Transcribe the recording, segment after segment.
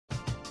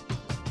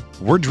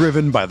We're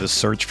driven by the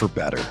search for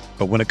better.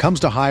 But when it comes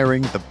to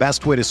hiring, the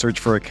best way to search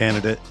for a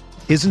candidate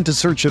isn't to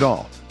search at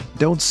all.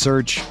 Don't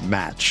search,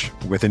 match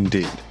with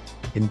Indeed.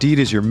 Indeed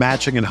is your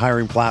matching and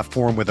hiring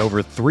platform with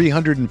over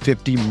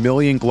 350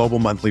 million global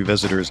monthly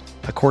visitors,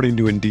 according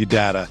to Indeed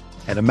data,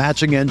 and a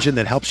matching engine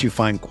that helps you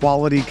find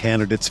quality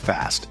candidates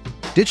fast.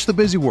 Ditch the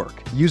busy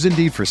work. Use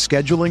Indeed for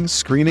scheduling,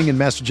 screening, and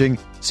messaging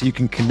so you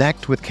can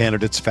connect with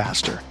candidates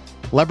faster.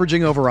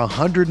 Leveraging over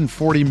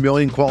 140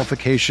 million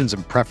qualifications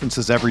and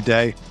preferences every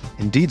day,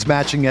 Indeed's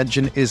matching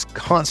engine is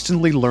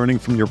constantly learning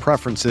from your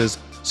preferences,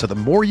 so the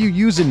more you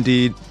use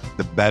Indeed,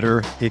 the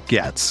better it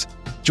gets.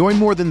 Join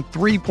more than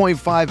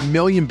 3.5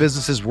 million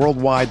businesses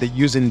worldwide that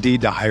use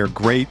Indeed to hire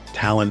great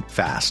talent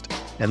fast.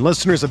 And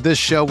listeners of this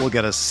show will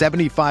get a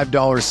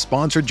 $75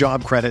 sponsored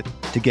job credit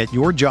to get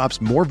your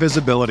jobs more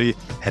visibility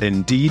at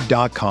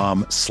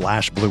Indeed.com/Blue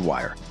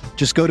Wire.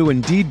 Just go to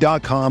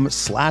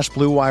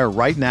Indeed.com/Blue Wire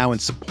right now and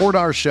support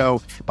our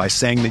show by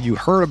saying that you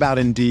heard about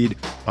Indeed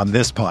on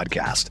this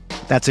podcast.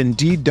 That's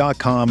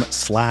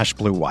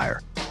Indeed.com/Blue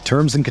Wire.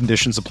 Terms and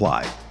conditions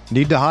apply.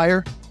 Need to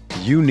hire?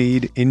 You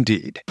need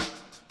Indeed.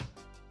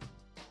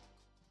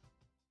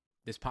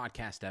 This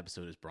podcast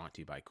episode is brought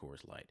to you by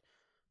Coors Light.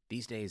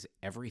 These days,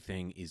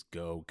 everything is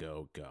go,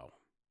 go, go.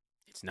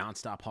 It's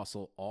nonstop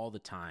hustle all the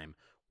time.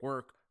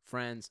 Work,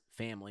 friends,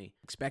 family,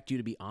 expect you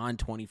to be on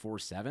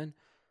 24/7.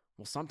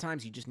 Well,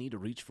 sometimes you just need to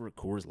reach for a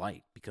Coors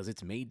Light because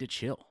it's made to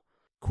chill.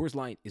 Coors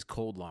Light is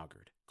cold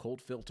lagered,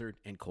 cold filtered,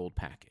 and cold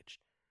packaged.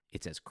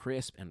 It's as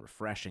crisp and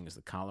refreshing as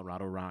the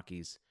Colorado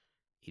Rockies.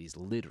 It is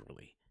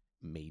literally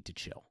made to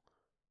chill.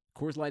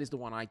 Coors Light is the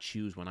one I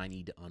choose when I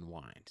need to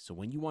unwind. So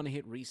when you want to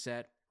hit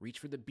reset, reach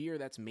for the beer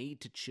that's made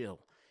to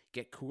chill.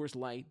 Get Coors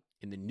Light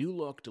in the new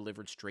look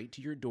delivered straight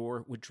to your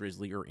door with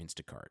Drizzly or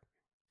Instacart.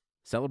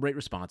 Celebrate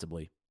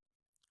responsibly.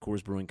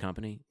 Coors Brewing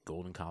Company,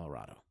 Golden,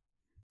 Colorado.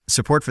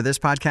 Support for this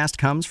podcast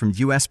comes from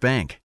U.S.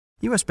 Bank.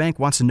 U.S. Bank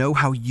wants to know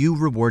how you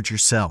reward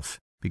yourself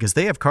because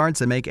they have cards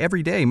that make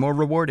every day more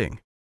rewarding.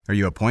 Are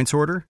you a points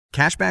hoarder,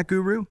 cashback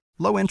guru,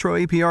 low intro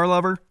APR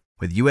lover?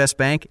 With U.S.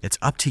 Bank, it's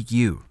up to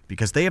you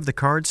because they have the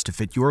cards to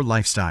fit your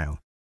lifestyle.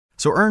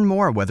 So earn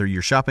more whether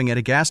you're shopping at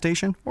a gas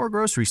station or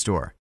grocery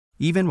store,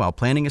 even while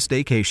planning a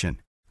staycation.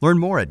 Learn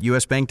more at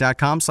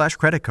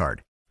usbank.com/creditcard.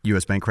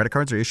 U.S. Bank credit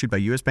cards are issued by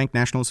U.S. Bank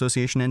National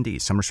Association ND.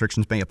 Some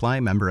restrictions may apply.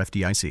 Member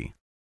FDIC.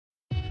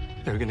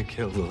 They're gonna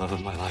kill the love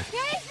of my life.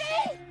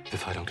 Casey!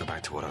 If I don't go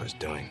back to what I was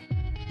doing.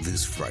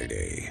 This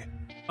Friday.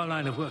 Our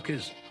line of work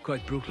is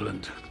quite brutal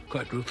and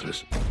quite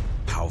ruthless.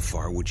 How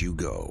far would you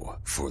go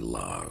for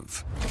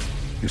love?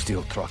 You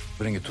steal truck,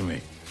 bring it to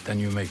me. Then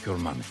you make your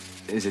money.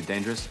 Is it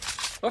dangerous?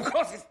 Of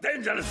course it's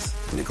dangerous!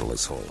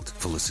 Nicholas Hoult,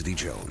 Felicity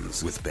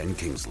Jones, with Ben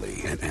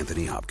Kingsley and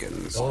Anthony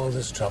Hopkins. All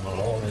this trouble,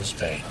 all this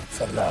pain,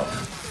 for love.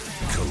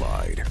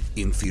 Collide.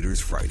 In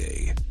theaters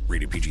Friday.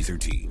 Rated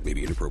PG-13. May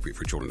be inappropriate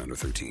for children under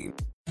 13.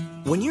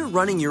 When you're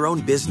running your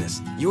own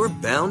business, you're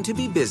bound to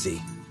be busy.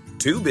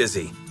 Too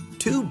busy.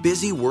 Too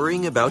busy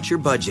worrying about your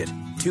budget.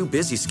 Too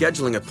busy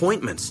scheduling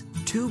appointments.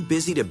 Too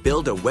busy to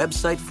build a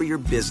website for your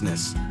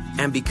business.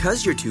 And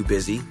because you're too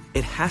busy,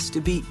 it has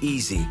to be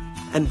easy.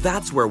 And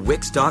that's where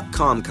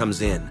Wix.com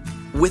comes in.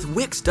 With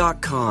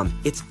Wix.com,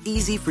 it's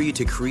easy for you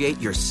to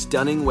create your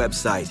stunning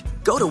website.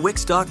 Go to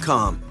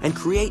Wix.com and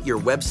create your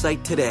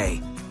website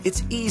today.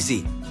 It's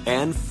easy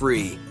and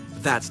free.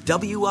 That's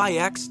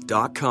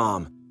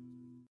Wix.com.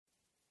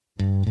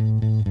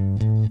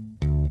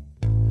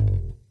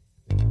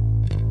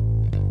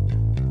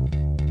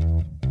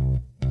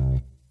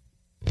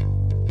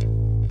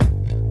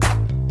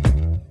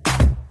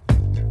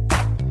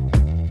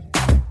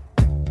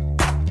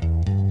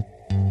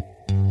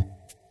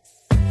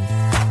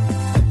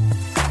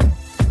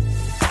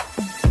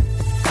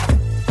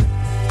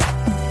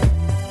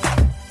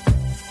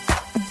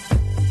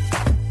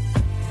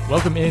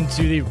 Welcome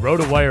into the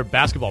RotoWire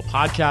Basketball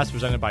Podcast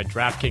presented by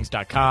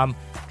DraftKings.com.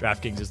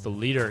 DraftKings is the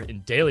leader in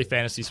daily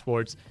fantasy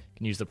sports. You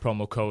can use the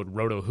promo code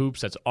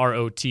ROTOHOOPS. That's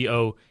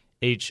ROTOHOOPS.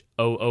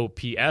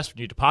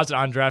 When you deposit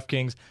on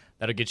DraftKings,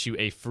 that'll get you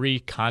a free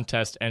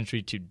contest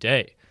entry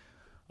today.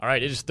 All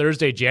right, it is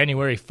Thursday,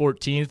 January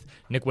 14th.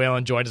 Nick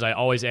Whalen joined, as I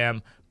always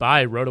am,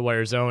 by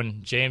RotoWire's own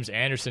James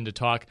Anderson to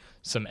talk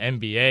some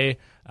NBA.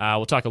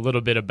 We'll talk a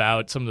little bit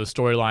about some of the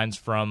storylines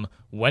from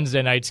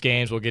Wednesday night's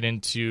games. We'll get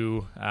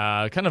into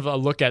kind of a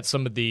look at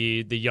some of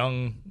the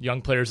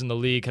young players in the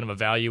league, kind of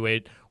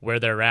evaluate where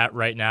they're at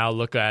right now,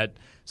 look at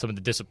some of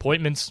the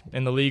disappointments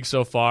in the league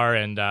so far,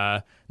 and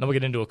then we'll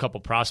get into a couple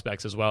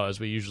prospects as well, as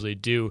we usually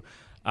do.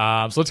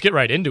 So let's get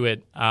right into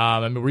it.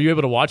 Were you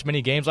able to watch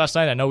many games last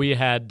night? I know we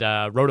had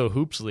Roto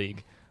Hoops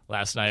League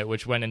last night,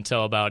 which went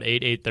until about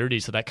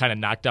 8:30, so that kind of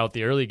knocked out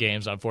the early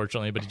games,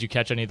 unfortunately. But did you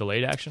catch any of the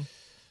late action?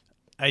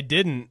 I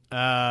didn't.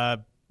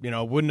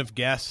 Wouldn't have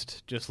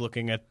guessed, just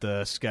looking at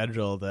the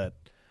schedule, that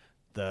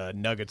the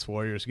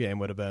Nuggets-Warriors game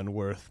would have been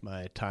worth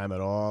my time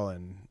at all,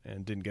 and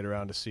didn't get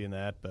around to seeing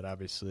that. But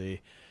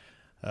obviously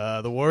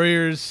the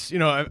Warriors,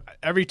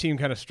 every team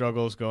kind of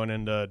struggles going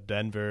into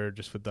Denver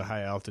just with the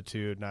high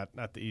altitude,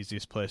 not the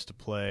easiest place to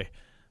play.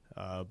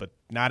 But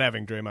not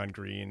having Draymond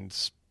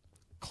Green's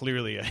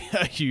clearly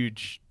a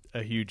huge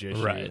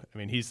issue. Right. I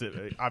mean,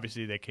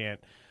 obviously they can't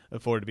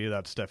afford to be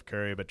without Steph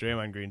Curry, but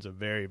Draymond Green's a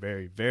very,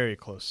 very, very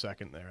close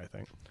second there, I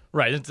think.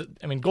 Right.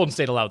 Golden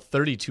State allowed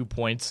 32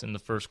 points in the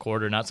first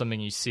quarter, not something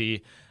you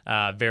see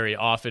very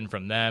often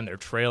from them. They're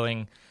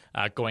trailing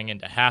going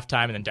into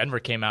halftime, and then Denver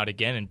came out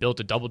again and built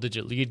a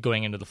double-digit lead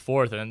going into the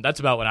fourth, and that's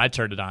about when I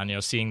turned it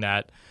on, seeing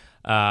that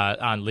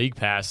on League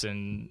Pass.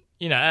 And,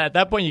 at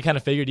that point you kind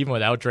of figured even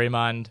without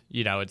Draymond,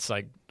 it's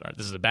like, all right,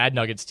 this is a bad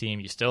Nuggets team.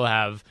 You still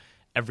have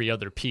every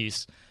other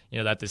piece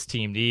that this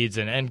team needs.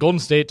 And Golden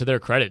State, to their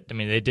credit,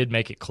 they did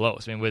make it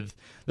close.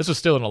 This was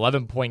still an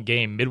 11-point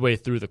game midway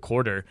through the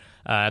quarter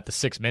at the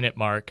 6-minute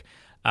mark.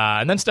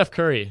 And then Steph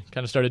Curry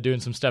kind of started doing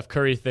some Steph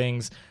Curry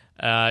things.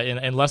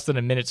 In less than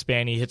a minute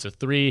span, he hits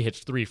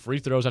 3 free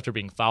throws after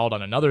being fouled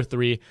on another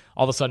 3.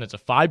 All of a sudden, it's a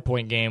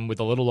 5-point game with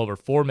a little over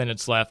 4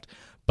 minutes left.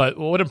 But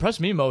what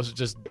impressed me most is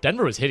just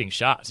Denver was hitting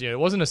shots. It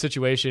wasn't a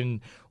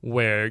situation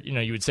where,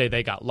 you would say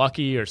they got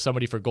lucky or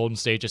somebody for Golden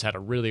State just had a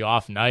really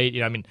off night.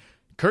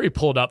 Curry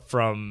pulled up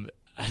from,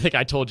 I think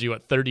I told you,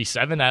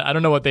 37. I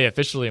don't know what they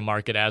officially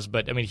mark it as,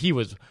 but he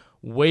was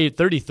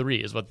 33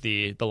 is what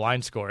the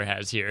line score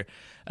has here.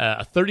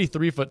 A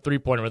 33-foot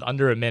three-pointer with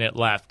under a minute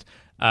left.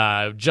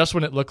 Just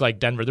when it looked like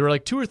Denver, there were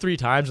like 2 or 3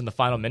 times in the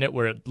final minute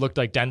where it looked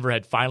like Denver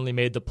had finally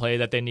made the play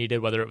that they needed,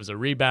 whether it was a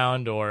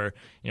rebound or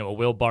a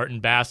Will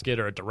Barton basket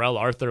or a Darrell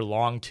Arthur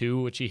long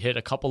 2, which he hit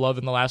a couple of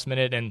in the last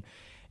minute. And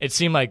it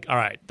seemed like, all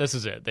right, this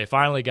is it. They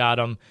finally got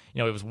him.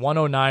 It was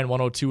 109,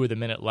 102 with a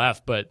minute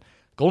left, but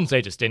Golden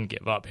State just didn't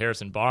give up.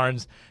 Harrison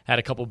Barnes had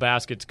a couple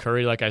baskets.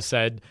 Curry, like I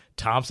said,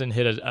 Thompson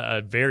hit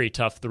a very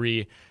tough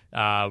 3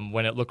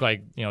 when it looked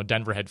like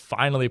Denver had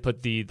finally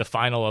put the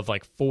final of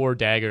like 4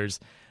 daggers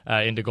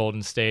into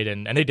Golden State,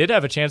 and they did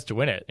have a chance to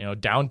win it.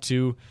 Down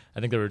to, I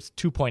think there was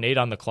 2.8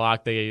 on the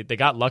clock. They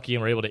got lucky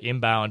and were able to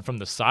inbound from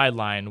the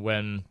sideline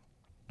when.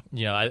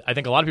 I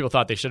think a lot of people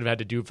thought they should have had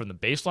to do it from the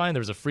baseline. There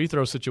was a free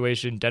throw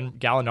situation.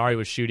 Gallinari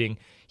was shooting.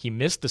 He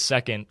missed the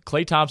second.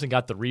 Klay Thompson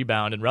got the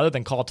rebound, and rather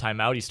than call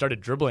timeout, he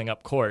started dribbling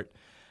up court.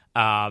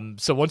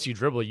 So once you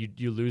dribble,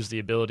 you lose the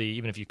ability,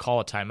 even if you call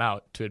a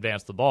timeout, to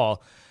advance the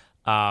ball.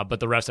 But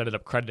the refs ended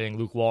up crediting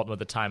Luke Walton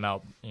with a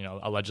timeout,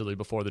 allegedly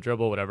before the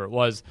dribble, whatever it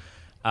was.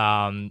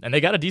 And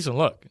they got a decent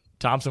look.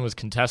 Thompson was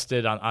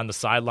contested on the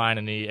sideline,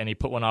 and he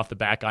put one off the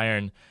back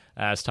iron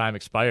as time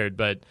expired.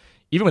 But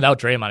even without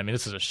Draymond,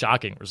 this is a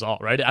shocking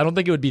result, right? I don't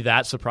think it would be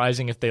that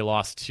surprising if they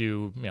lost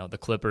to, the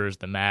Clippers,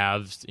 the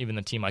Mavs, even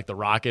a team like the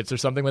Rockets or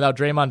something without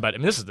Draymond.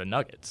 But this is the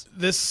Nuggets.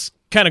 This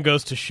kind of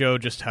goes to show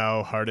just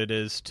how hard it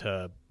is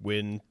to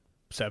win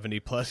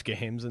 70-plus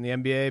games in the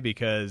NBA,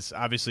 because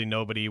obviously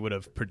nobody would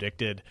have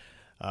predicted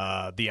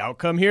the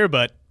outcome here.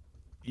 But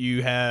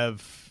you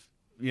have,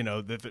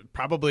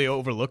 probably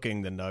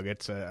overlooking the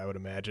Nuggets, I would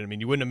imagine.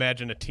 You wouldn't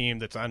imagine a team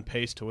that's on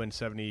pace to win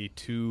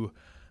 72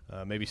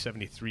 maybe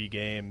 73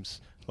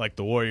 games like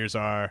the Warriors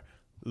are,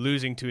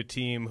 losing to a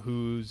team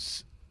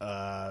whose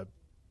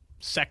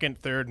second,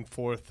 third, and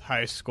fourth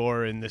highest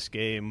scorer in this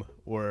game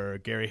were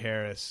Gary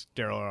Harris,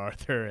 Darrell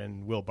Arthur,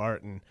 and Will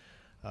Barton.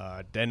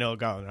 Danilo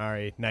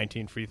Gallinari,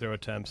 19 free throw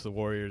attempts. The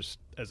Warriors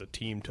as a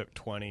team took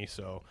 20.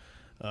 So,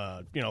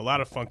 a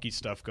lot of funky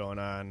stuff going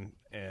on.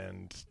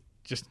 And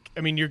just,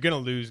 you're going to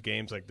lose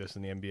games like this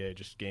in the NBA,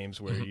 just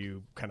games where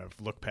you kind of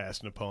look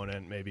past an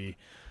opponent, maybe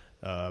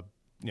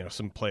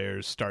some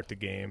players start the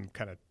game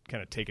kind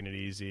of taking it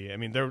easy.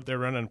 They're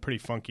running a pretty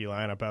funky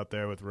lineup out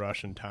there with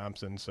Rush and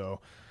Thompson,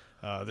 so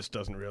this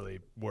doesn't really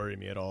worry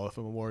me at all if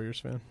I'm a Warriors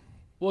fan.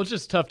 Well, it's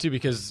just tough too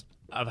because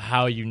of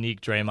how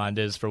unique Draymond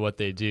is for what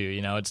they do.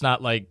 It's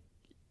not like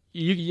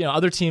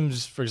other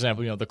teams, for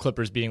example, the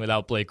Clippers being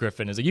without Blake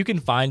Griffin, is that you can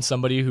find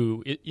somebody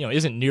who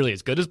isn't nearly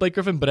as good as Blake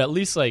Griffin, but at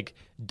least like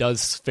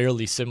does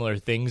fairly similar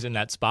things in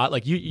that spot.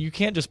 Like you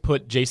can't just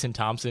put Jason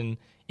Thompson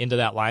into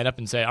that lineup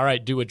and say, all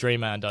right, do what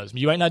Draymond does.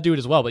 You might not do it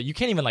as well, but you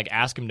can't even like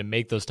ask him to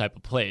make those type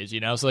of plays,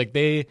 So like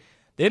they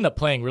end up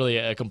playing really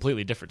a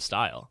completely different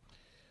style.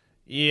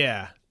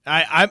 Yeah.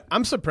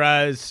 I'm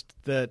surprised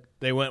that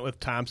they went with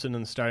Thompson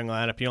in the starting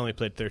lineup. He only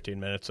played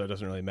 13 minutes, so it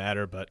doesn't really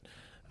matter, but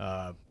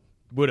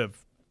would have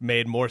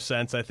made more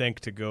sense, I think,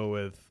 to go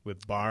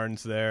with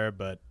Barnes there,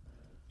 but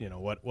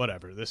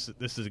whatever. This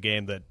is a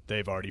game that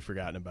they've already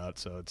forgotten about,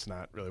 so it's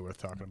not really worth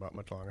talking about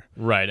much longer.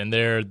 Right, and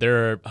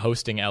they're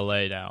hosting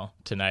LA now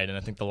tonight, and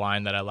I think the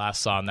line that I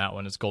last saw on that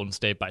one is Golden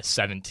State by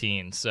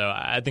 17. So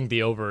I think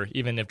the over,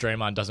 even if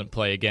Draymond doesn't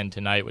play again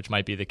tonight, which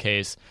might be the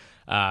case,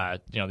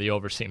 the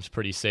over seems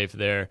pretty safe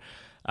there.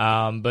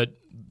 But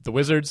the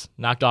Wizards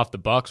knocked off the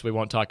Bucks. We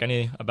won't talk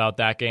any about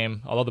that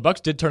game, although the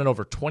Bucks did turn it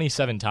over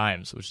 27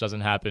 times, which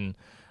doesn't happen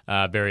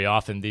very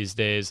often these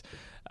days.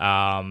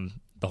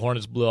 The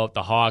Hornets blew out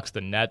the Hawks. The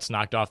Nets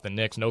knocked off the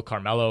Knicks. No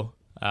Carmelo.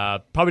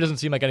 Probably doesn't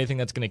seem like anything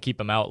that's going to keep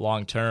him out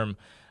long term.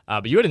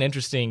 But you had an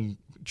interesting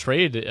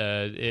trade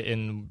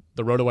in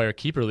the RotoWire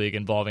Keeper League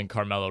involving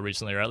Carmelo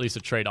recently, or at least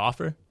a trade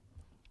offer.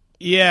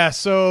 Yeah,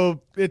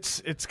 so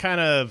it's kind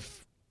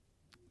of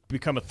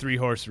become a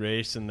 3-horse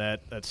race in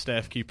that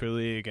staff Keeper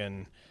League,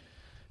 and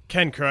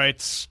Ken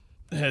Kreitz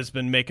has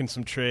been making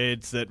some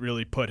trades that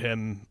really put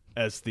him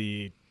as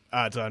the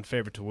odds-on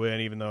favorite to win,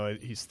 even though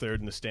he's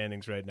third in the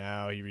standings right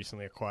now. He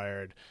recently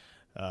acquired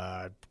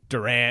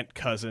Durant,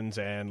 Cousins,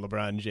 and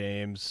LeBron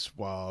James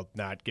while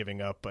not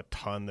giving up a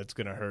ton that's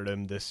going to hurt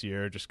him this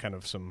year. Just kind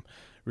of some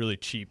really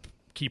cheap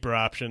keeper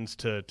options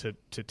to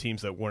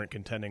teams that weren't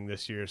contending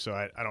this year. So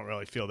I don't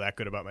really feel that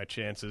good about my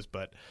chances,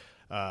 but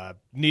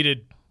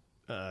needed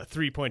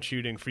three-point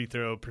shooting, free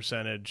throw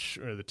percentage,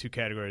 or the two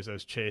categories I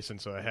was chasing.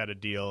 So I had a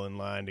deal in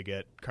line to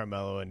get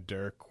Carmelo and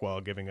Dirk while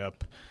giving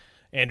up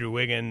Andrew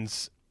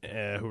Wiggins, who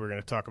we're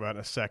going to talk about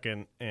in a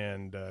second,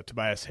 and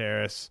Tobias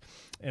Harris.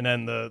 And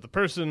then the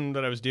person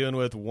that I was dealing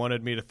with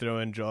wanted me to throw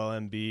in Joel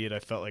Embiid. I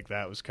felt like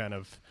that was kind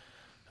of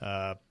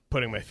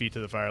putting my feet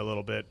to the fire a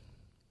little bit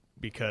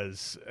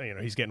because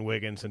he's getting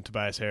Wiggins and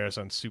Tobias Harris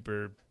on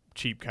super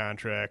cheap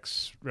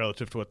contracts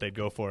relative to what they'd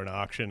go for in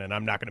auction, and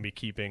I'm not going to be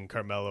keeping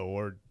Carmelo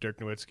or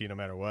Dirk Nowitzki no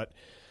matter what.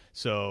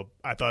 So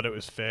I thought it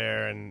was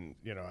fair, and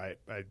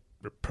I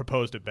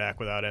proposed it back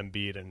without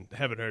Embiid and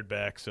haven't heard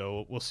back,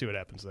 so we'll see what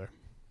happens there.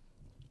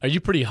 Are you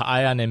pretty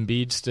high on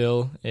Embiid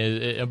still?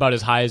 About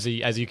as high as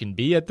you can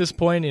be at this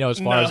point, as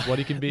far as what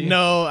he can be?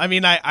 No, I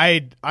mean,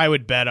 I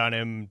would bet on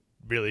him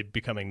really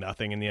becoming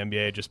nothing in the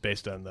NBA just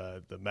based on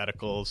the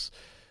medicals,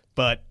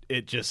 but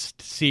it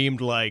just seemed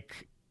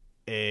like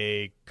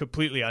a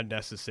completely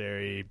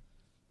unnecessary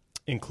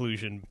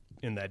inclusion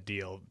in that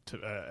deal.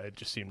 It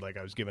just seemed like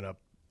I was giving up,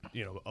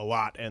 a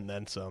lot and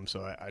then some.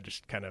 So I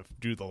just kind of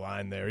drew the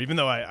line there, even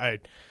though I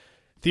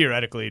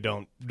theoretically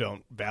don't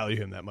value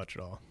him that much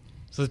at all.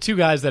 So the two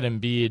guys that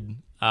Embiid,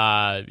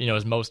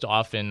 is most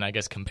often, I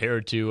guess,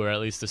 compared to, or at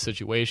least the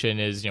situation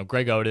is,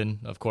 Greg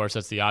Oden, of course,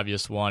 that's the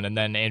obvious one, and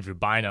then Andrew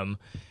Bynum.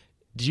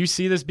 Do you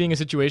see this being a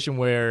situation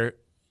where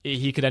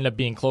he could end up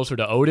being closer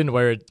to Oden,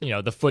 where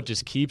the foot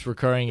just keeps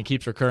recurring,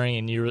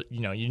 and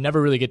you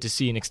never really get to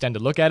see an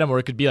extended look at him, or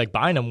it could be like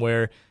Bynum,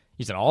 where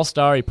he's an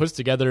all-star, he puts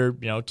together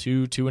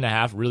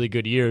 2.5 really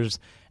good years,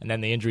 and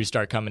then the injuries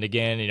start coming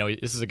again.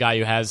 This is a guy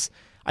who has,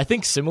 I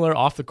think, similar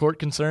off-the-court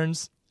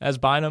concerns as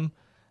Bynum.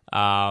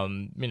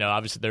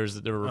 Obviously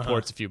there were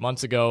reports a few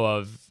months ago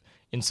of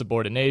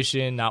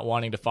insubordination, not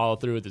wanting to follow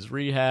through with his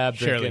rehab,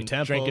 drinking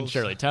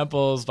Shirley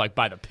Temples, like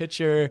by the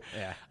pitcher.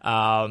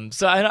 Yeah.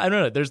 So I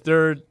don't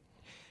know.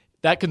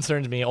 That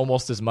concerns me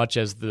almost as much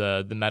as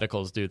the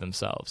medicals do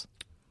themselves.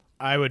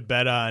 I would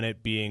bet on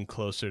it being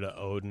closer to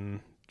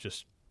Oden.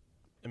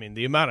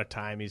 The amount of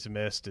time he's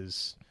missed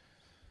is.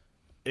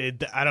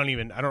 I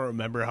don't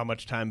remember how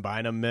much time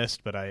Bynum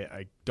missed, but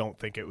I don't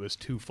think it was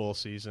 2 full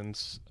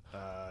seasons.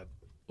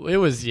 It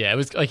was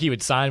like he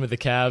would sign with the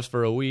Cavs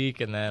for a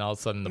week, and then all of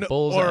a sudden the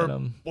Bulls had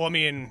him. Well,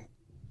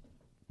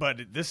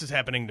 but this is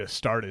happening to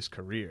start his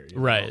career,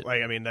 right?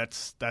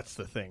 That's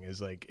the thing is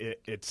like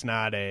it's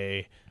not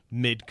a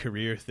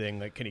mid-career thing.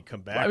 Like, can he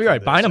come back?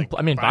 Right. Bynum.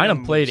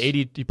 Bynum played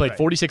 80. He played right.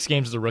 46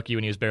 games as a rookie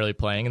when he was barely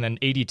playing, and then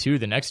 82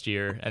 the next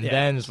year, and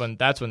then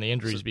that's when the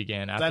injuries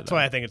began. That's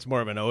why I think it's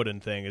more of an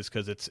Oden thing, is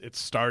because it's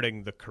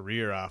starting the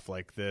career off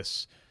like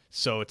this.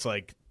 So it's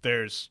like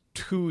there's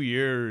 2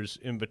 years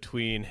in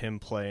between him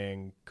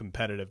playing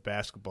competitive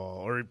basketball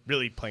or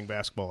really playing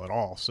basketball at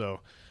all. So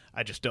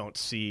I just don't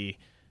see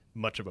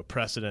much of a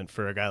precedent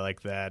for a guy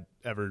like that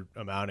ever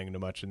amounting to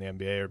much in the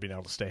NBA or being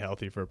able to stay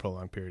healthy for a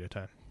prolonged period of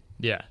time.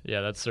 Yeah,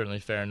 that's certainly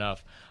fair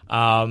enough.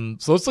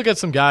 So let's look at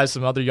some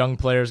other young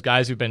players,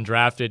 guys who've been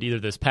drafted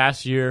either this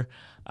past year,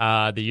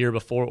 the year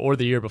before, or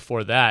the year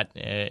before that.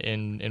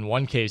 In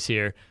one case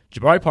here,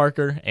 Jabari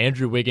Parker,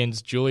 Andrew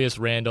Wiggins, Julius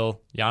Randle,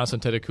 Giannis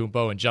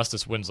Antetokounmpo, and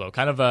Justice Winslow.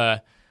 Kind of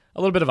a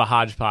little bit of a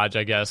hodgepodge,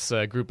 I guess,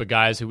 a group of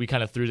guys who we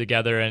kind of threw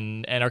together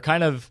and are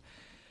kind of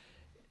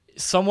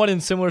somewhat in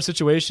similar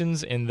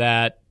situations in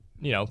that,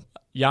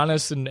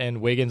 Giannis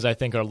and Wiggins, I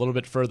think, are a little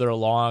bit further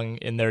along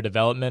in their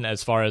development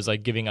as far as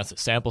like giving us a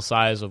sample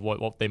size of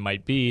what they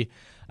might be.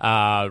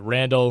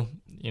 Randle,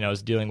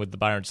 is dealing with the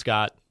Byron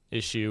Scott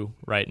issue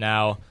right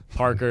now.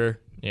 Parker,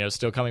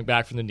 still coming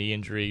back from the knee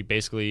injury,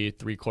 basically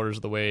 3/4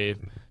 of the way,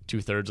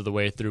 2/3 of the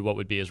way through what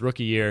would be his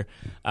rookie year.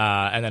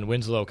 And then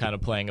Winslow kind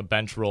of playing a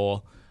bench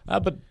role,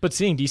 but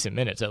seeing decent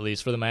minutes at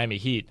least for the Miami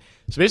Heat.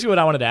 So basically what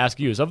I wanted to ask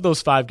you is, of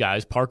those 5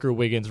 guys, Parker,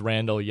 Wiggins,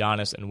 Randle,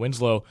 Giannis, and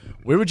Winslow,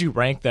 where would you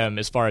rank them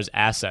as far as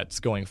assets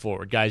going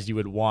forward? Guys you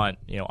would want,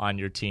 on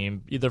your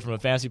team, either from a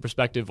fantasy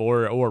perspective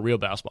or a real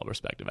basketball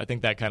perspective. I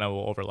think that kind of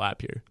will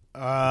overlap here.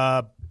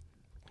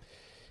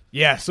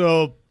 Yeah,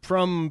 so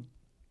from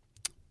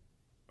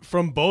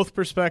both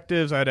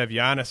perspectives, I'd have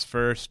Giannis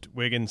first,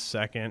 Wiggins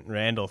second,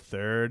 Randle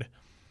third.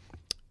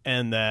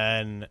 And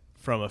then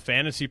from a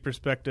fantasy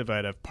perspective,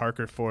 I'd have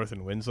Parker fourth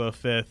and Winslow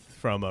fifth.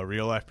 From a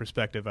real-life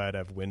perspective, I'd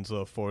have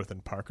Winslow fourth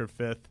and Parker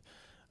fifth.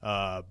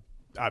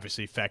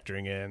 Obviously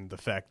factoring in the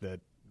fact that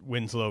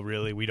Winslow,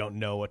 really, we don't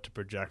know what to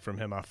project from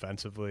him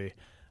offensively.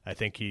 I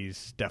think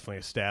he's definitely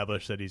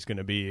established that he's going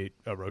to be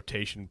a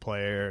rotation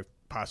player,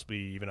 possibly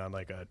even on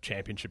like a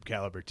championship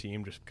caliber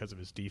team just because of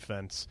his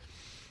defense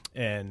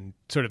and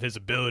sort of his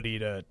ability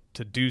to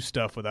do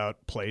stuff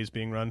without plays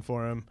being run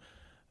for him.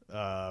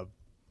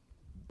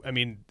 I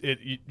mean,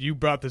 you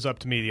brought this up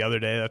to me the other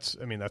day. That's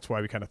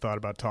why we kind of thought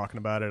about talking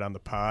about it on the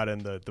pod.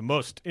 And the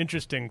most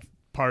interesting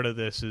part of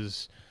this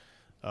is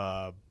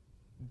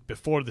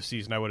before the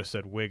season, I would have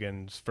said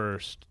Wiggins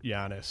first,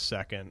 Giannis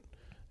second.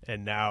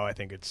 And now I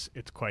think it's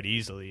quite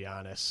easily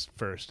Giannis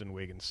first and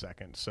Wiggins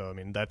second. So I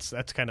mean that's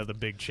kind of the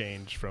big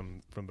change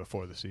from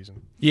before the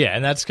season. Yeah,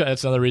 and that's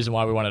another reason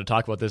why we wanted to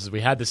talk about this is we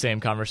had the same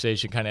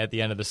conversation kind of at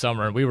the end of the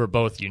summer, and we were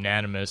both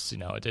unanimous.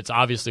 It's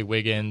obviously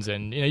Wiggins,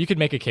 and you could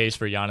make a case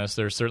for Giannis.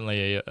 There's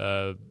certainly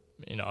a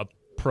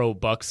pro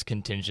Bucks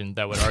contingent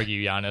that would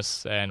argue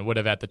Giannis and would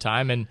have at the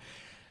time. And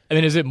I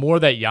mean, is it more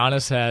that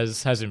Giannis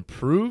has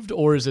improved,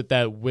 or is it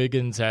that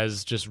Wiggins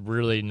has just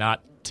really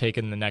not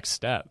taken the next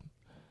step?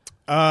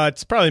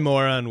 It's probably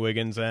more on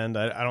Wiggins' end.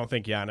 I don't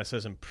think Giannis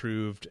has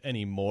improved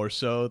any more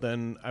so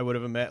than I would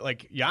have imagined.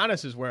 Like,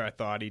 Giannis is where I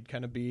thought he'd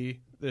kind of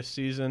be this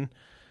season.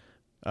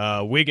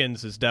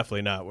 Wiggins is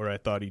definitely not where I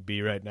thought he'd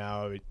be right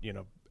now.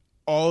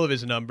 All of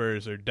his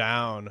numbers are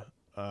down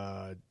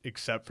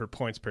except for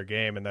points per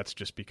game, and that's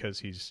just because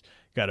he's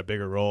got a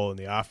bigger role in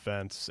the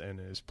offense and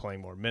is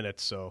playing more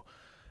minutes. So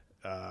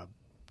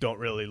don't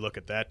really look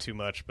at that too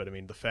much, but I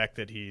mean the fact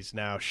that he's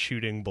now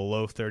shooting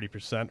below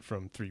 30%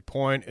 from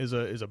 3-point is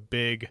a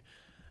big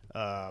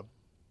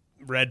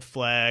red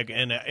flag,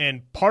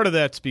 and part of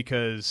that's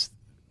because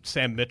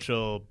Sam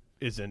Mitchell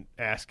isn't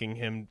asking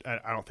him.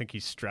 I don't think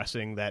he's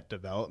stressing that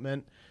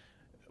development,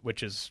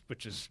 which is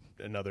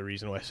another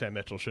reason why Sam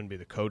Mitchell shouldn't be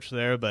the coach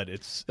there. But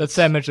that's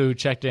Sam Mitchell who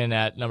checked in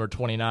at number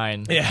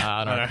 29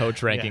 on our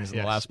coach rankings in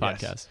the last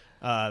podcast.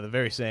 The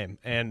very same,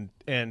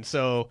 and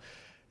so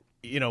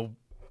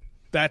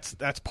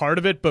That's part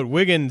of it, but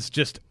Wiggins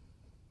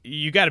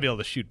you got to be able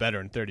to shoot better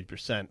than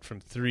 30% from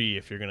 3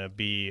 if you're going to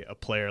be a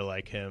player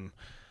like him.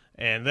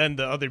 And then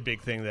the other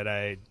big thing that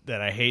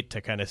I hate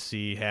to kind of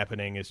see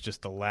happening is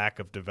just the lack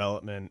of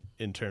development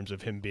in terms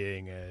of him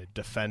being a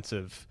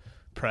defensive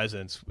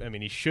presence. I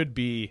mean, he should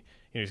be,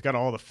 he's got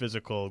all the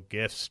physical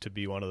gifts to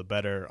be one of the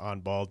better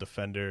on-ball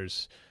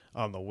defenders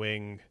on the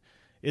wing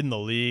in the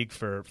league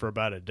for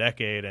about a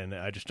decade, and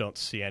I just don't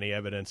see any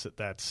evidence that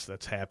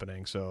that's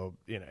happening. So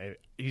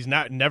he's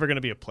never going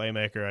to be a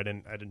playmaker.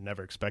 I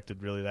never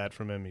expected really that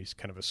from him. He's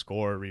kind of a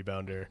scorer,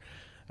 rebounder.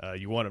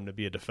 You want him to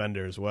be a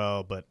defender as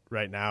well, but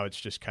right now it's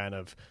just kind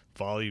of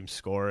volume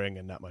scoring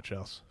and not much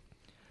else.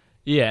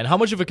 Yeah, and how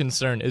much of a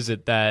concern is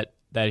it that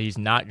he's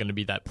not going to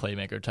be that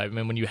playmaker type? I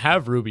mean, when you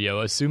have Rubio,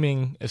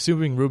 assuming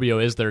Rubio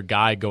is their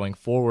guy going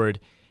forward,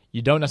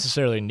 you don't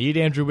necessarily need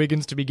Andrew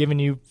Wiggins to be giving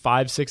you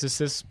 5-6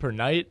 assists per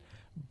night,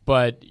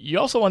 but you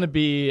also want to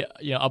be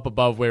up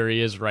above where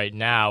he is right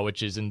now,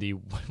 which is in the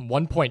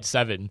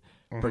 1.7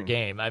 per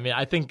game. I mean,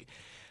 I think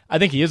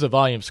he is a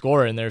volume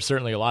scorer, and there's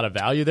certainly a lot of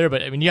value there.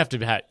 But I mean, you have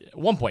to have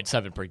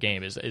 1.7 per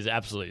game is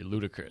absolutely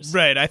ludicrous.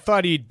 Right. I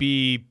thought he'd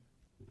be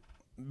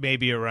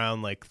maybe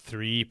around like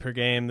 3 per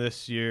game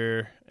this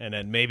year, and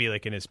then maybe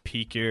like in his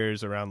peak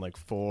years around like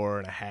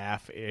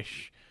 4.5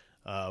 ish,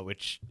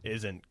 which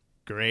isn't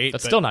great.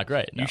 That's still not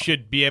great. No. You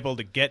should be able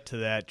to get to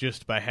that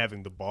just by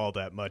having the ball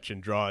that much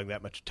and drawing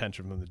that much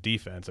attention from the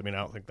defense. I mean, I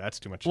don't think that's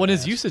too much. Well,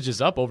 his usage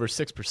is up over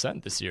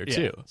 6% this year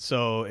too.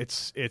 So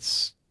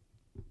it's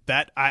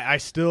that I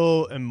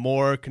still am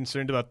more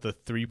concerned about the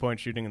 3-point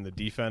shooting and the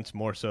defense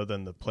more so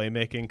than the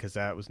playmaking, because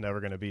that was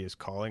never going to be his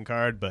calling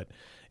card. But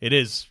it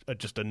is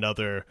just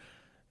another,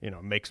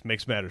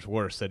 makes matters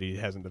worse that he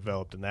hasn't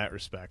developed in that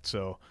respect.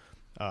 So,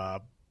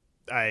 I'm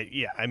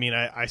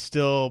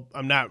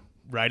not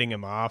writing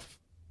him off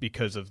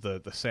because of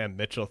the Sam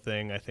Mitchell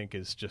thing. I think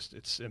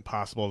it's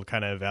impossible to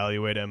kind of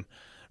evaluate him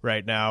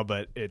right now,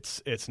 but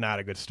it's not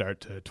a good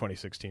start to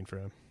 2016 for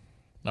him.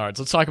 All right,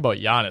 so let's talk about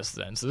Giannis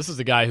then. So this is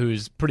a guy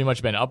who's pretty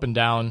much been up and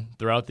down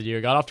throughout the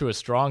year. Got off to a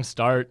strong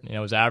start.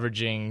 Was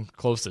averaging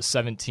close to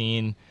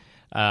 17,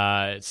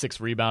 6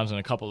 rebounds and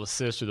a couple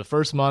assists through the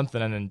first month,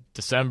 and then in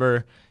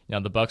December,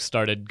 the Bucks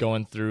started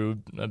going through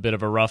a bit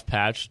of a rough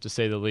patch, to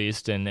say the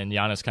least, and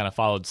Giannis kind of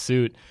followed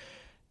suit.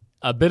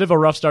 A bit of a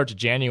rough start to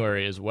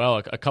January as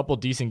well. A couple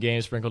decent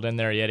games sprinkled in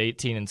there. He had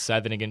 18 and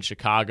 7 against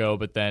Chicago,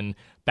 but then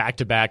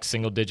back-to-back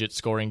single-digit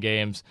scoring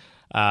games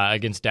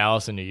against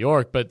Dallas and New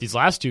York. But these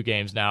last 2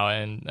 games now,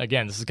 and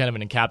again, this is kind of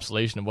an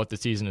encapsulation of what the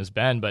season has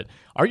been, but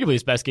arguably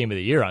his best game of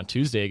the year on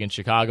Tuesday against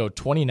Chicago,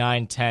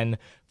 29-10,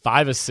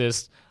 5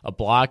 assists, a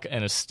block,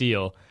 and a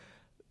steal.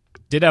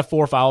 Did have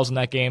 4 fouls in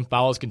that game.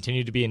 Fouls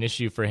continue to be an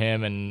issue for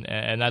him,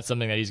 and that's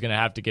something that he's going to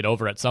have to get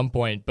over at some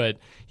point. But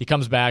he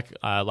comes back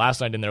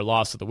last night in their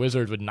loss to the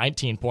Wizards with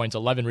 19 points,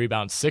 11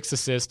 rebounds, 6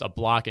 assists, a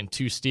block, and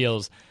 2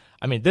 steals.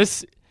 I mean,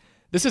 this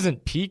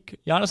isn't peak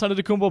Giannis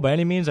Antetokounmpo by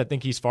any means. I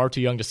think he's far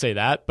too young to say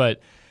that. But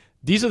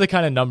these are the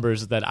kind of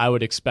numbers that I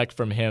would expect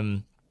from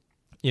him,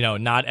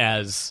 not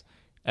as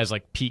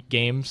like peak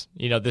games,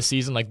 this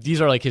season. Like,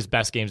 these are like his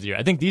best games of the year.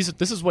 I think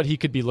this is what he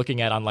could be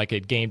looking at on like a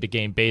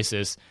game-to-game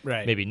basis,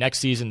 right? Maybe next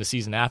season, the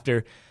season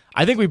after.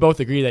 I think we both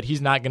agree that he's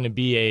not going to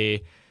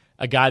be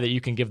a guy that you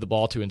can give the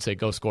ball to and say,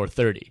 go score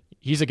 30.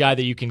 He's a guy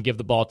that you can give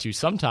the ball to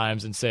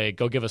sometimes and say,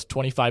 go give us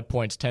 25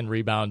 points, 10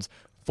 rebounds,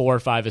 4 or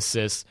 5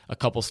 assists, a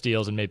couple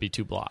steals, and maybe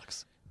 2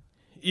 blocks.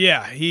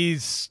 Yeah,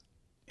 he's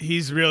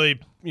really,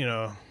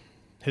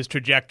 his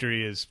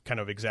trajectory is kind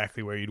of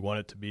exactly where you'd want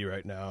it to be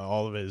right now.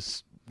 All of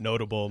his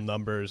notable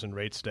numbers and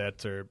rate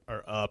stats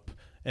are up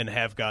and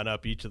have gone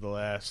up each of the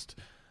last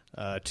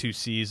 2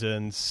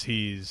 seasons.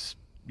 He's,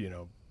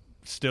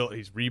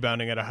 he's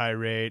rebounding at a high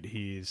rate.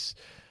 He's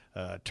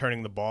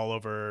turning the ball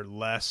over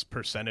less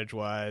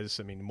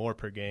percentage-wise. I mean, more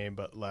per game,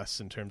 but less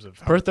in terms of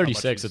per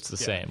 36. It's the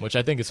same, which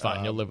I think is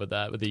fine. You'll live with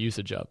that, with the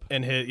usage up.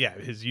 And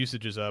his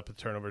usage is up. The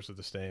turnovers are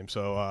the same.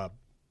 So,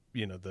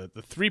 the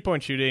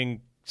 3-point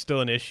shooting still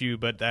an issue,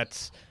 but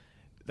that's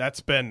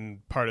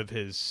been part of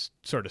his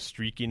sort of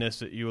streakiness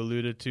that you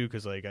alluded to.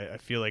 Because I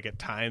feel like at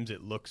times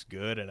it looks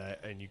good,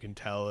 and you can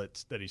tell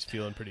that he's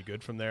feeling pretty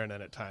good from there, and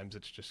then at times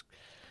it's just.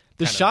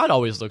 The shot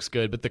always looks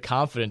good, but the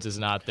confidence is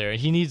not there.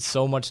 He needs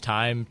so much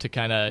time to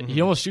kind of. He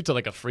almost shoots it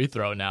like a free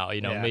throw now.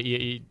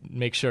 He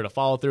make sure to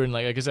follow through, and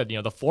like I said,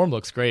 the form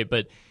looks great,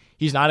 but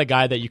he's not a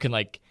guy that you can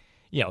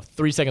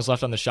 3 seconds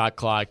left on the shot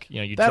clock.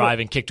 You drive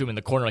and kick to him in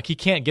the corner. Like he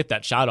can't get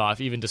that shot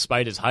off, even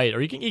despite his height,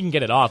 or he can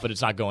get it off, but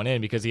it's not going in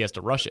because he has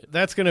to rush it.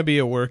 That's going to be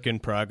a work in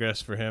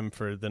progress for him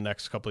for the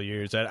next couple of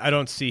years. I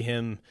don't see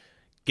him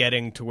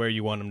getting to where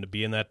you want him to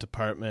be in that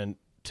department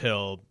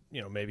till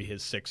maybe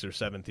his 6th or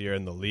 7th year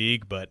in the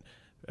league, but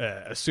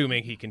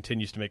assuming he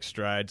continues to make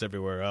strides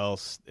everywhere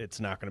else, it's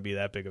not going to be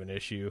that big of an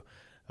issue.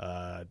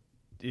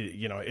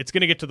 It's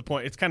going to get to the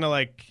point. It's kind of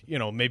like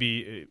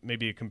maybe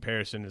a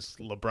comparison is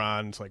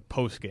LeBron's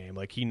post game.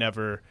 Like he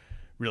never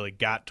really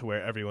got to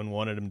where everyone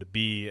wanted him to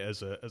be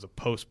as a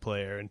post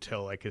player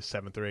until his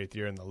 7th or 8th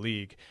year in the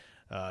league.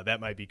 That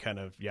might be kind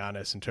of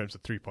Giannis in terms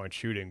of 3-point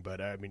shooting, but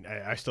I mean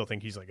I still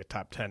think he's a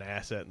top 10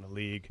 asset in the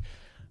league.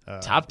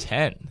 Top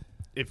 10.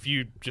 If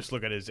you just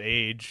look at his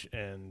age,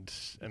 and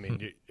I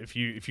mean, if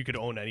you could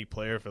own any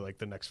player for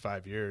the next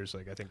 5 years,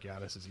 I think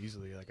Giannis is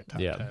easily a top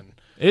 10.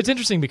 It's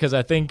interesting because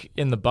I think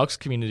in the Bucks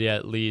community,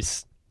 at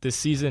least, this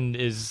season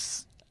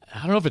is,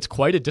 I don't know if it's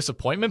quite a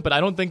disappointment, but I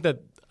don't think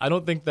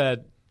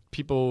that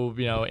people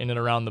in and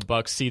around the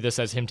Bucks see this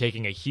as him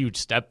taking a huge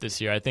step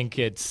this year. I think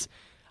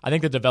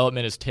the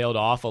development has tailed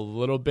off a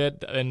little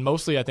bit, and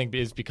mostly I think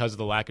is because of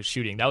the lack of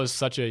shooting. That was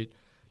such a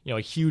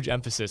huge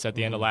emphasis at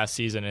the end of last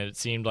season, and it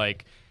seemed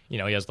like. He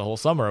has the whole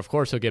summer. Of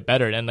course, he'll get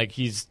better, and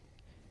he's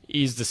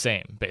the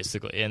same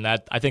basically. And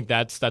I think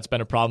that's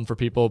been a problem for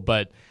people.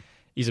 But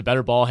he's a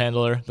better ball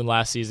handler than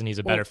last season. He's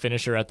a better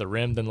finisher at the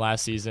rim than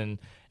last season.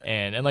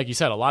 And like you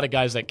said, a lot of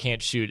guys that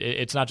can't shoot.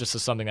 It's not just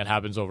something that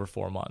happens over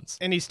 4 months.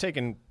 And he's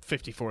taken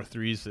 54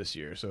 threes this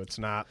year, so it's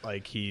not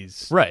like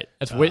he's right.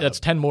 That's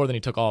 10 more than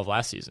he took all of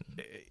last season.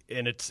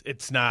 And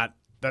it's not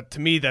that to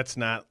me. That's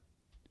not.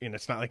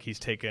 It's not like he's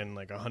taken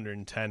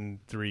 110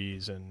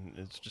 threes and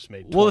it's just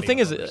made 20. Well, the thing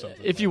is,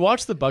 if you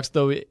watch the Bucks,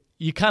 though,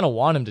 you kind of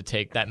want him to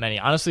take that many.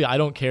 Honestly, I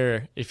don't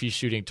care if he's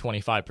shooting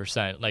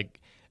 25%.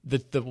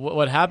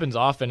 What happens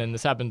often, and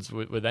this happens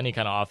with any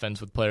kind of offense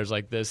with players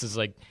like this, is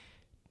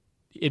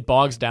it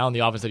bogs down the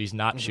offense that he's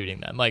not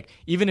shooting them.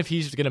 Even if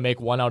he's going to make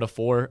 1 out of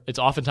 4, it's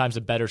oftentimes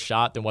a better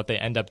shot than what they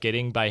end up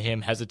getting by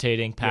him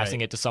hesitating,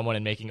 passing it to someone,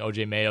 and making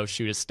OJ Mayo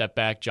shoot a step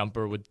back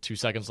jumper with 2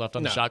 seconds left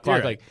on the shot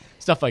clock,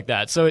 stuff like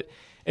that. So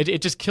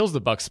it just kills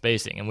the Bucks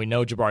spacing, and we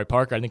know Jabari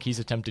Parker. I think he's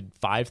attempted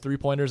 5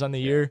 3-pointers on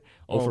the year,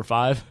 0 for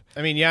 5.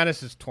 I mean,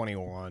 Giannis is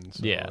 21,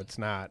 so it's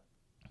not.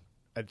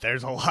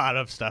 There's a lot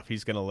of stuff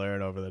he's going to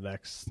learn over the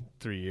next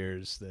 3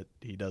 years that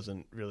he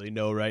doesn't really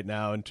know right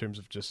now in terms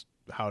of just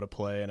how to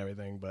play and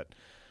everything. But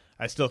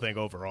I still think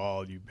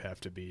overall you have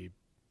to be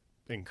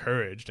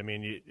encouraged. I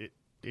mean,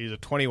 he's a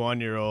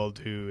 21-year-old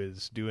who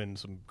is doing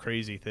some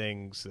crazy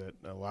things that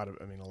a lot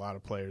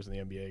of players in the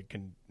NBA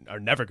are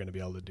never going to be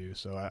able to do.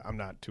 So I'm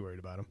not too worried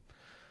about him.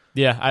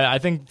 Yeah, I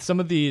think some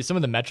of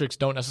the metrics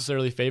don't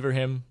necessarily favor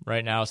him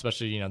right now,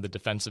 especially the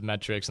defensive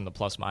metrics and the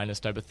plus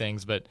minus type of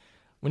things. But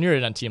when you're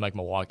in a team like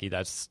Milwaukee,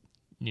 that's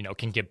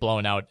can get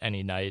blown out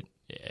any night.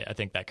 I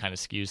think that kind of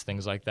skews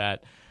things like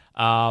that.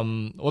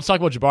 Let's talk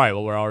about Jabari.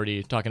 Well, we're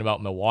already talking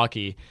about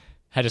Milwaukee.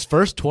 Had his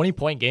first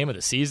 20-point game of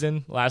the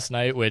season last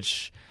night,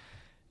 which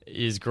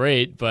is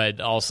great, but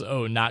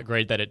also not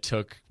great that it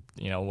took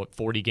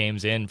 40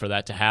 games in for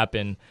that to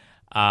happen.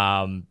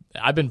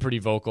 I've been pretty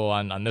vocal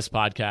on this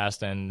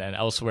podcast and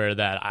elsewhere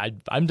that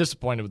I'm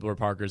disappointed with where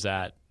Parker's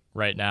at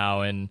right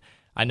now, and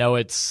I know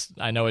it's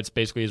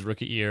basically his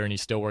rookie year and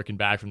he's still working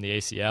back from the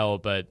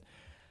ACL, but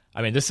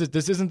I mean this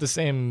isn't the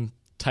same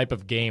type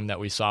of game that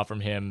we saw from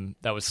him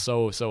that was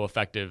so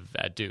effective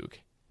at Duke.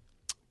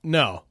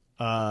 No,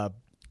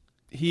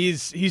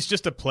 he's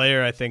just a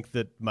player I think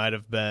that might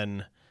have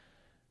been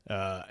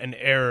an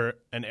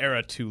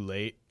era too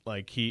late.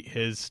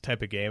 His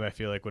type of game I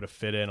feel like would have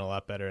fit in a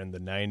lot better in the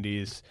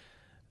 90s.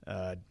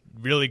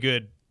 Really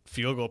good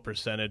field goal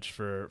percentage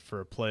for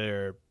a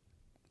player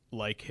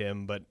like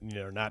him, but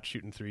not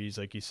shooting threes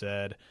like you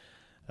said.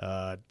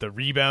 The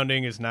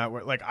rebounding is not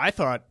where I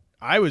thought.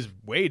 I was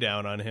way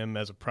down on him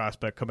as a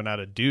prospect coming out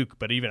of Duke,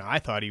 but even I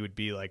thought he would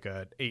be like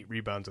a 8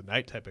 rebounds a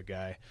night type of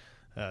guy.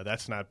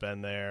 That's not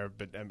been there,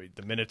 but I mean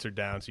the minutes are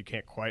down, so you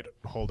can't quite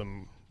hold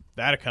him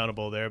that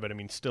accountable there. But I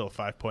mean, still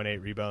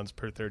 5.8 rebounds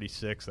per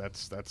 36.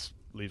 That's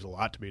leaves a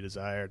lot to be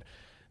desired.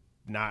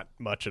 Not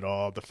much at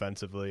all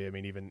defensively. I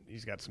mean, even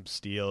he's got some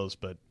steals,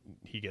 but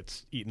he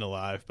gets eaten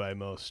alive by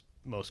most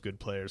good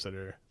players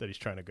that he's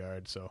trying to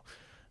guard. So,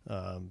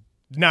 I'm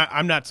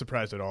not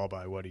surprised at all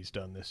by what he's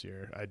done this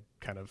year. I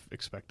kind of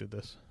expected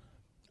this.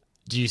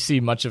 Do you see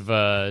much of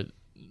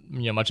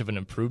an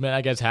improvement,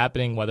 I guess,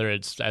 happening, whether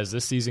it's as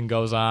this season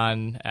goes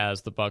on,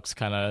 as the Bucks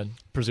kind of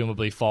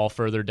presumably fall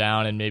further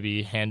down and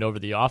maybe hand over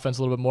the offense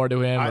a little bit more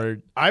to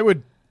him? I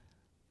would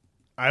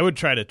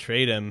try to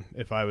trade him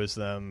if I was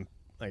them.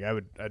 Like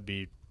I'd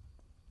be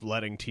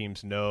letting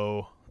teams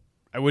know.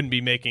 I wouldn't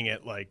be making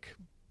it like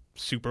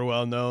super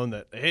well known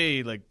that,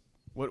 hey, like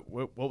what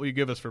will you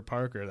give us for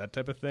Parker, that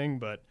type of thing.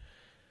 But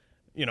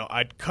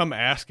I'd come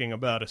asking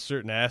about a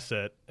certain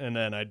asset, and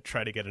then I'd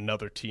try to get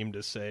another team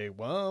to say,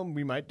 well,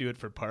 we might do it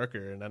for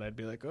Parker, and then I'd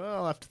be like, oh,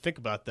 I'll have to think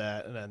about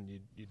that, and then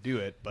you do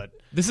it. But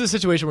this is a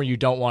situation where you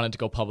don't want it to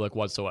go public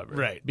whatsoever,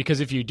 right? Because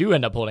if you do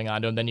end up holding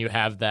on to him, then you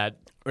have that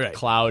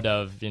cloud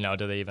of, do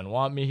they even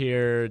want me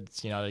here?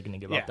 They're going to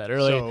give up that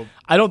early. So,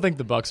 I don't think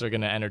the Bucks are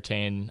going to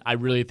entertain. I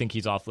really think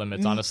he's off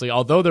limits, honestly.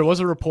 Although there was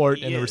a report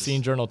in the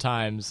Racine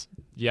Journal-Times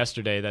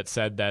yesterday that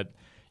said that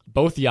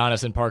both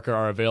Giannis and Parker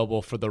are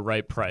available for the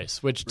right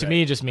price, which to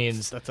me just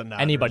means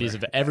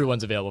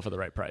everyone's available for the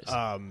right price.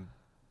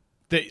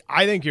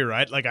 I think you're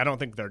right. Like, I don't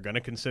think they're going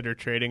to consider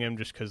trading him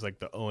just because, like,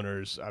 the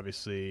owners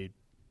obviously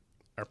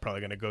are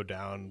probably going to go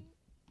down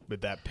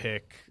with that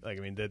pick. Like,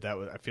 I mean,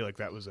 I feel like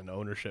that was an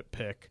ownership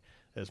pick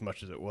as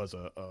much as it was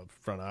a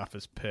front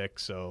office pick.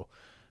 So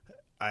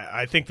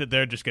I think that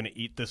they're just going to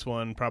eat this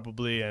one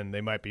probably, and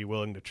they might be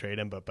willing to trade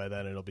him, but by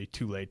then it'll be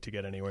too late to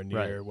get anywhere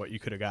near what you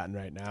could have gotten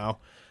right now.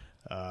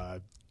 I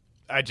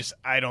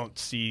don't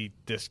see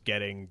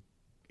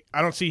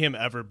I don't see him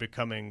ever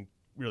becoming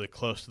really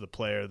close to the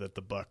player that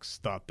the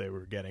Bucks thought they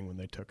were getting when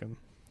they took him.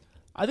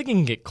 I think he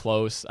can get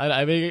close.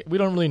 I mean, we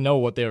don't really know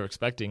what they were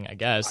expecting, I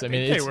guess. I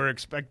mean, they were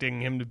expecting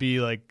him to be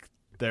like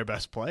their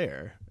best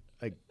player.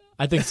 Like,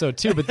 I think so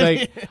too, but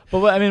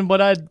what I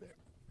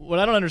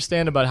don't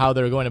understand about how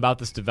they're going about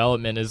this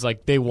development is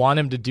like they want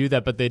him to do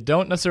that, but they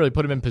don't necessarily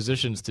put him in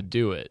positions to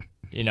do it.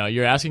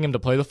 You're asking him to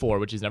play the 4,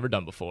 which he's never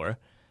done before.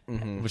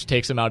 Mm-hmm. Which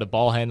takes him out of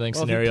ball handling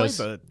scenarios.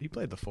 He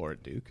played the 4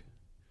 at Duke.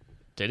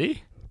 Did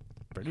he?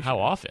 How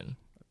often?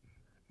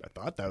 I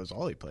thought that was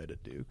all he played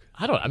at Duke.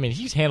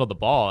 He's handled the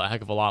ball a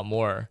heck of a lot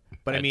more.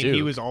 But at Duke.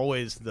 He was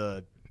always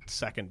the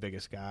second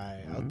biggest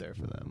guy out there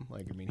for them.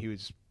 Like, I mean, he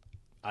was.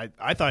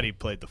 I thought he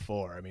played the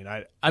 4. I mean,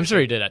 I'm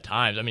sure he did at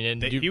times. I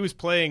mean, he was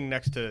playing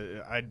next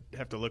to. I'd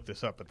have to look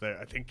this up, but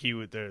I think he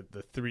would. The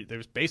 3. There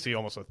was basically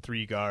almost a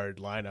 3-guard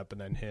lineup, and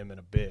then him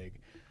and a big.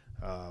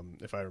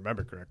 If I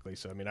remember correctly.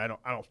 So I mean, I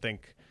don't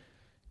think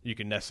you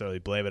can necessarily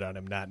blame it on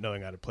him not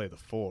knowing how to play the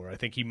 4. I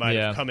think he might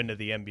have come into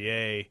the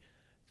NBA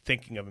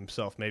thinking of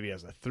himself maybe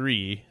as a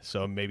 3.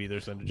 So maybe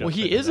there's an adjustment. Well,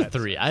 he is a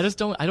 3. I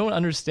don't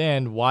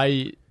understand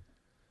why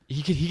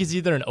he's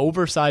either an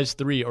oversized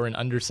 3 or an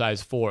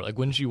undersized 4. Like,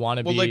 wouldn't you want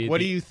to be? Well, like, what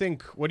do you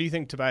think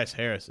Tobias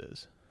Harris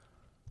is?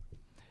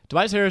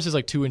 Tobias Harris is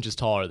like 2 inches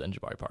taller than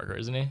Jabari Parker,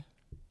 isn't he?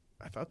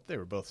 I thought they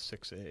were both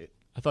 6'8".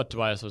 I thought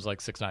Tobias was like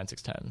 6'9",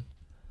 6'10".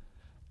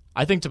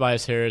 I think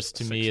Tobias Harris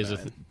to me is a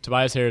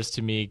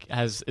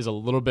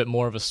little bit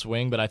more of a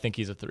swing, but I think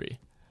he's a 3.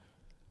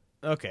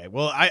 Okay,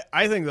 well,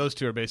 I think those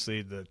two are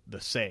basically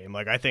the same.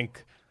 Like, I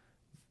think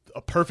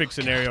a perfect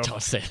scenario. God,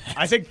 don't say that.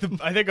 I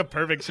think a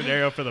perfect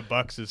scenario for the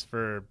Bucks is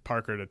for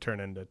Parker to turn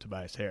into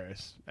Tobias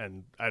Harris,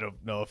 and I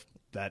don't know if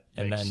that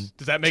does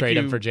that make trade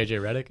you him for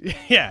JJ Redick?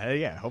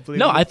 Yeah. Hopefully,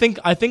 no. I think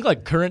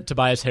like current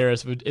Tobias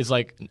Harris is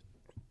like,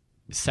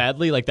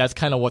 sadly, like that's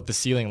kind of what the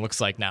ceiling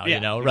looks like now.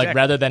 Exactly. Like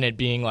rather than it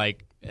being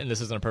like. And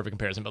this isn't a perfect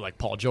comparison, but like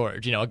Paul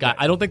George, a guy.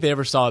 I don't think they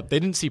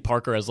didn't see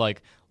Parker as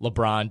like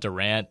LeBron,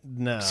 Durant,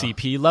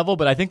 CP level,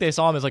 but I think they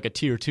saw him as like a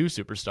tier 2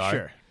 superstar.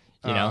 Sure,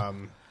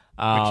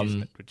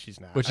 which he's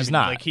not. Which he's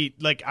not.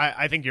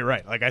 I think you're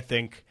right. Like, I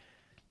think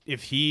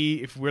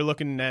if we're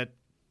looking at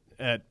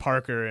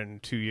Parker in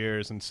 2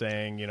 years and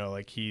saying,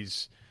 like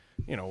he's,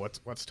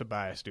 what's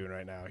Tobias doing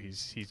right now?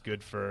 He's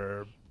good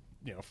for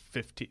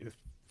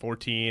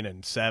 14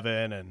 and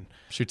 7 and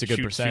shoots a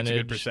good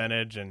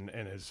percentage and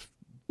has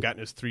gotten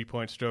his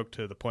 3-point stroke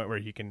to the point where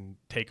he can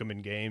take them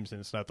in games,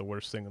 and it's not the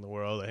worst thing in the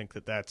world. I think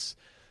that's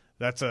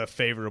a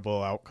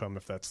favorable outcome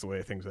if that's the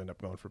way things end up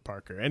going for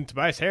Parker. And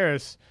Tobias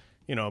Harris,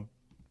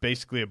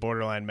 basically a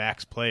borderline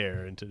max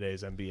player in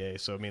today's NBA.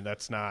 So I mean,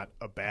 that's not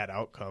a bad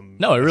outcome.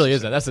 No, it really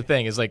isn't. That's the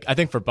thing. Is like I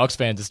think for Bucks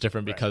fans it's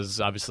different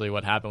because obviously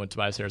what happened with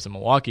Tobias Harris in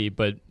Milwaukee.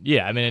 But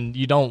yeah, I mean,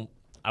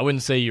 I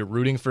wouldn't say you're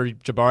rooting for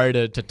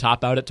Jabari to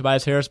top out at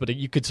Tobias Harris, but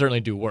you could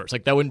certainly do worse.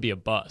 Like, that wouldn't be a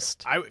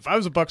bust. If I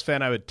was a Bucks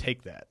fan, I would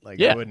take that. Like,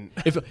 yeah. I wouldn't.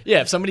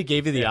 If somebody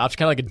gave you the option,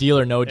 kind of like a deal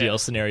or no deal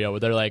scenario, where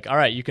they're like, all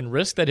right, you can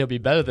risk that he'll be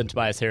better than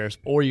Tobias Harris,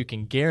 or you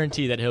can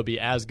guarantee that he'll be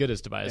as good as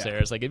Tobias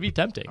Harris. Like, it'd be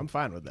tempting. I'm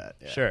fine with that.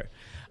 Yeah. Sure.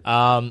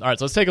 All right,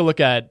 so let's take a look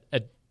at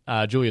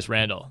Julius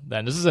Randle.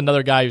 Then this is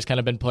another guy who's kind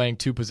of been playing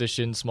 2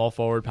 positions, small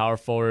forward, power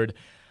forward.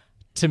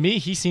 to me,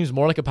 he seems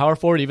more like a power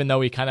forward, even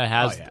though he kind of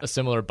has yeah. a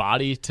similar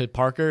body to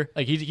Parker.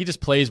 Like he just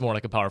plays more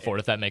like a power forward,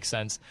 if that makes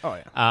sense. Oh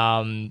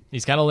yeah.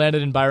 He's kind of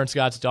landed in Byron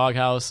Scott's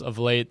doghouse of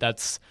late.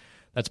 That's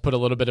put a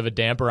little bit of a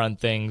damper on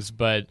things.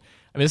 But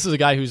I mean, this is a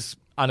guy who's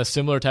on a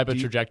similar type of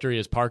trajectory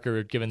as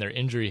Parker, given their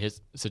injury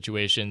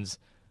situations.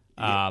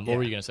 What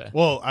were you gonna say?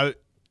 Well,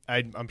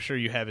 I'm sure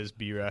you have his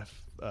BREF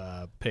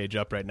page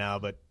up right now,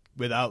 but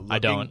without looking, I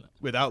don't.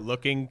 Without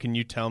looking, can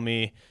you tell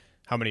me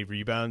how many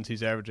rebounds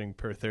he's averaging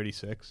per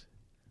 36?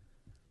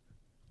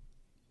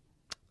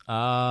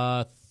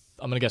 I'm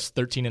gonna guess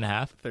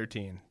 13.5.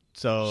 13.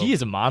 So he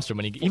is a monster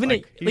when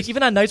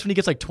even on nights when he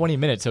gets like 20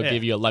 minutes, he'll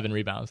give you 11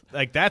 rebounds.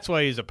 Like that's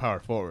why he's a power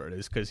forward,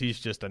 is because he's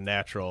just a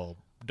natural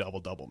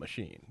double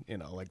machine. You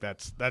know, like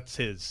that's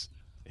his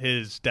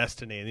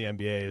destiny in the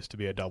NBA is to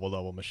be a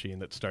double machine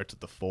that starts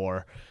at the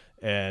 4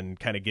 and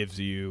kind of gives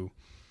you,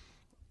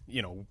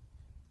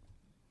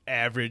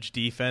 average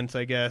defense,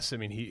 I guess. I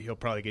mean, he'll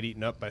probably get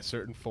eaten up by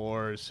certain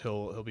 4s.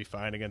 He'll be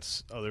fine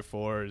against other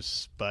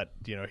 4s, but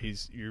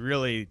you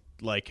really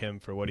like him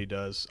for what he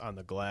does on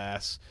the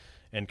glass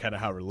and kind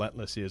of how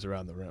relentless he is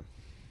around the rim.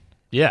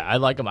 Yeah, I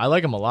like him. I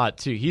like him a lot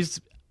too.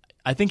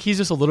 I think he's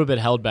just a little bit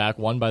held back,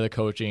 one, by the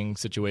coaching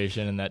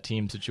situation and that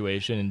team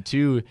situation, and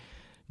two,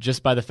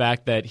 just by the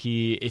fact that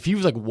if he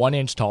was like 1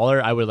 inch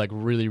taller, I would like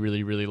really,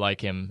 really, really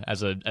like him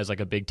as like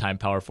a big time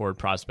power forward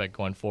prospect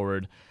going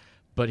forward.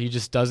 But he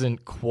just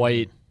doesn't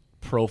quite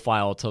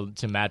profile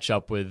to match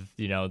up with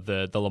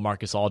the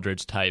LaMarcus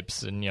Aldridge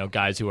types and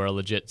guys who are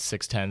legit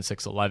 6'10",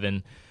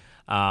 6'11".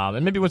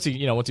 And maybe once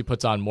he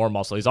puts on more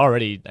muscle, he's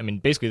already. I mean,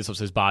 basically this was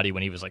his body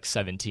when he was like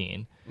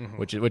 17,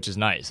 which is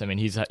nice. I mean,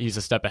 he's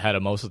a step ahead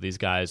of most of these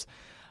guys.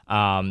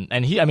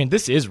 And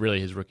this is really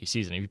his rookie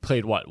season. He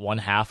played one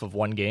half of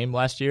one game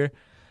last year.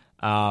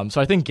 So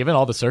I think given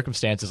all the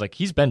circumstances, like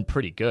he's been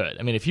pretty good.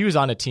 I mean, if he was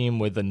on a team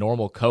with a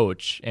normal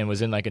coach and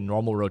was in like a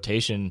normal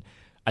rotation,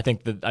 I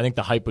think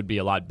the hype would be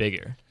a lot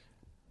bigger.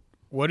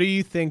 What do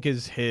you think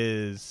is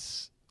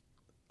his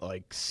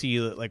like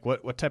ceiling? Like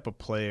what type of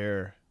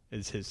player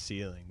is his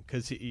ceiling?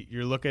 Because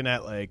you're looking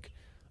at like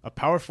a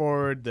power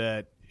forward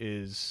that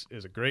is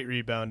a great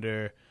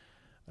rebounder,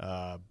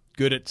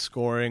 good at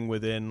scoring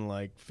within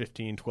like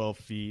 15, 12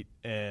 feet,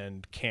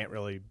 and can't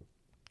really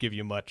give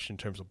you much in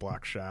terms of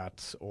block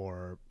shots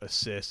or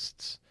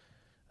assists.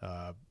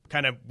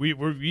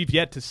 We've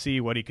yet to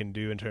see what he can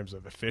do in terms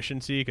of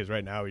efficiency, because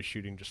right now he's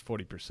shooting just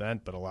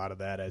 40%, but a lot of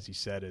that, as he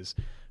said, is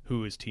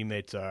who his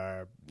teammates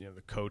are,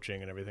 the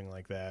coaching and everything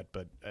like that.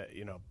 But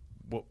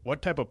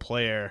what type of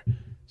player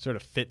sort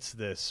of fits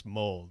this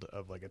mold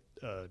of like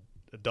a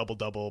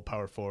double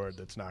power forward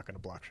that's not going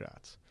to block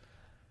shots?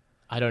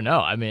 I don't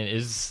know. I mean,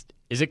 is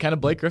it kind of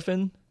Blake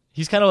Griffin?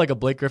 He's kind of like a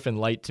Blake Griffin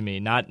light to me,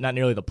 not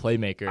nearly the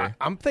playmaker.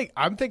 I'm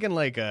thinking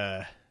like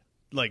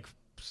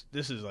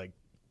this is like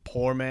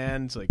poor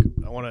man's. Like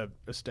I want to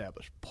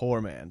establish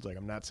poor man's. Like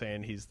I'm not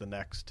saying he's the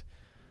next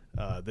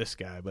this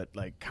guy, but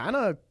like kind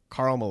of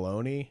Karl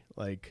Maloney.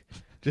 Like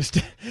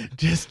just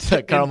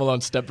Karl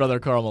Malone's stepbrother,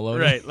 Karl Malone.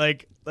 Right.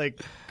 Like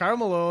Karl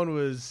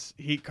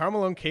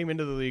Malone came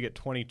into the league at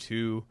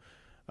 22,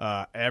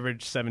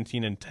 averaged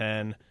 17 and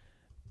 10,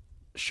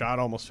 shot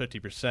almost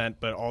 50%,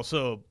 but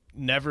also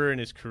never in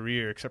his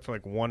career, except for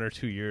like 1 or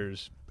 2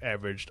 years,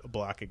 averaged a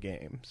block a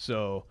game.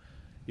 So,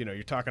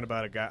 you're talking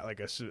about a guy like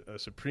a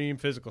supreme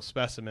physical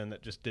specimen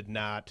that just did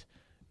not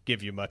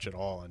give you much at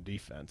all on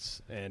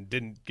defense and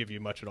didn't give you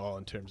much at all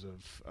in terms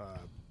of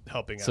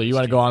helping out. So you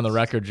want to go on the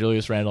record,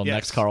 Julius Randle, yes.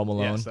 next Karl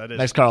Malone? Yes, that is.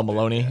 Next Karl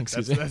Maloney, yeah,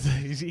 excuse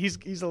me.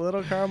 He's a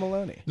little Karl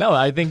Maloney. No,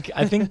 I think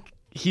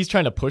he's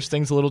trying to push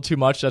things a little too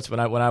much. That's when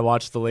I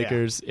watched the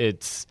Lakers,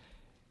 it's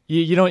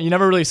you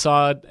never really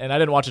saw it, and I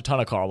didn't watch a ton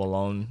of Karl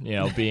Malone,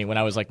 being when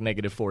I was like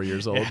 -4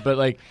 years old. But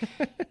like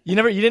you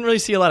didn't really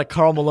see a lot of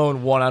Karl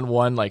Malone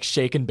one-on-one like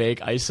shake and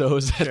bake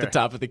ISOs at the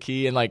top of the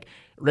key, and like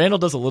Randle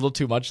does a little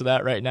too much of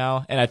that right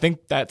now, and I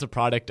think that's a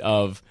product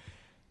of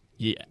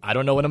I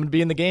don't know when I'm going to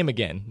be in the game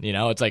again.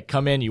 It's like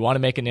come in, you want to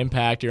make an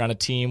impact, you're on a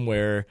team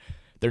where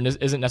there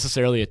isn't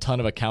necessarily a ton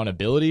of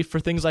accountability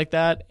for things like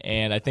that,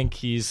 and I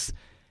think it's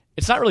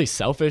not really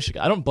selfish.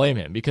 I don't blame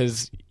him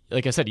because,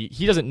 like I said,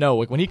 he doesn't know.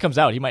 Like when he comes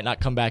out, he might not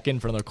come back in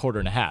for another quarter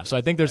and a half. So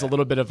I think there's a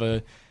little bit of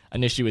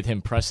an issue with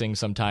him pressing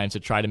sometimes to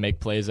try to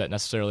make plays that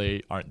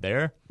necessarily aren't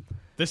there.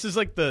 This is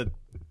like the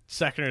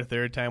second or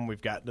third time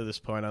we've gotten to this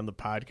point on the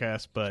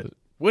podcast, but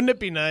wouldn't it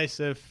be nice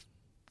if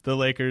the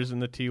Lakers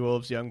and the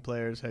T-Wolves young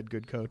players had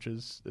good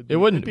coaches?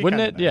 Wouldn't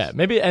it? Nice. Yeah,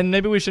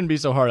 maybe we shouldn't be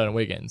so hard on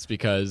Wiggins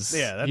because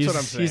that's what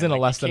I'm saying. He's in a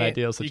less than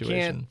ideal situation.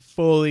 You can't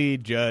fully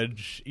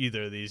judge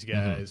either of these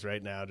guys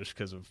right now just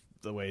because of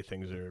the way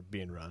things are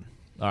being run.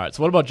 All right,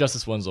 so what about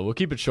Justice Winslow? We'll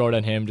keep it short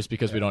on him just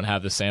because we don't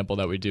have the sample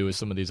that we do with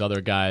some of these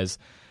other guys.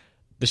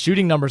 The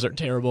shooting numbers are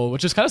terrible,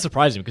 which is kind of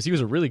surprising because he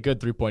was a really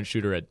good three-point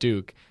shooter at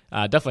Duke.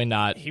 Definitely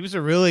not. He was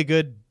a really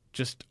good,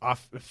 just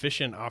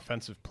efficient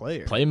offensive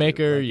player.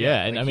 Playmaker,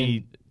 and I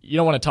mean, you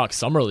don't want to talk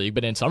Summer League,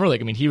 but in Summer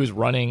League, I mean, he was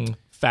running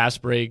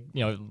fast break,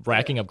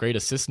 racking up great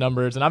assist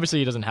numbers, and obviously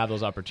he doesn't have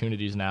those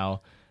opportunities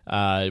now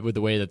with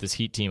the way that this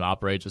Heat team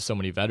operates with so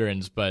many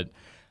veterans. But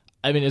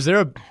I mean,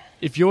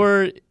 if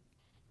you're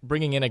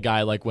bringing in a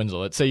guy like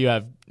Winslow, let's say you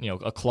have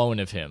a clone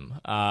of him,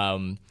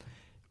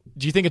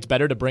 do you think it's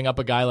better to bring up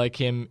a guy like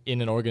him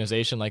in an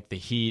organization like the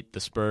Heat, the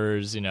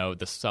Spurs, the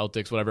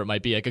Celtics, whatever it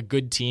might be, like a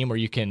good team where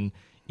you can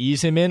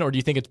ease him in, or do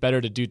you think it's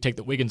better to take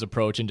the Wiggins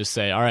approach and just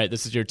say, all right,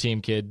 this is your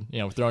team, kid,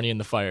 throwing you in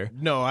the fire?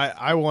 No,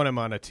 I want him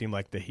on a team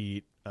like the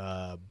Heat.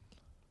 I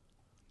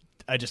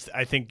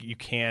think you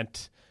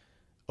can't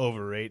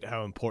overrate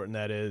how important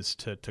that is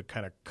to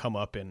kind of come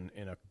up in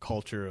a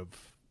culture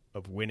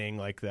of winning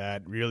like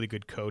that. Really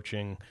good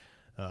coaching,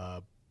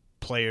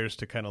 players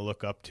to kind of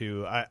look up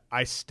to.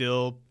 I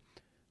still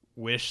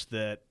wish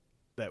that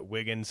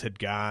Wiggins had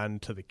gone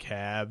to the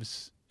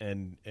Cavs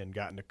and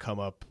gotten to come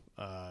up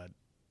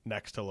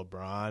next to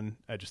LeBron.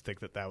 I just think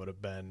that would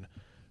have been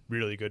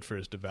really good for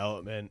his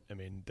development. I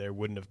mean, there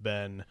wouldn't have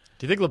been.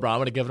 Do you think LeBron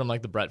would have given him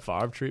like the Brett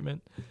Favre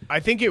treatment?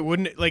 I think it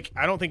wouldn't.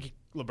 I don't think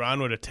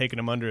LeBron would have taken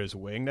him under his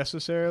wing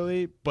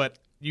necessarily, but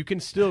you can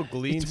still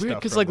glean. It's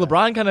weird because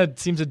LeBron kind of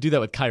seems to do that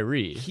with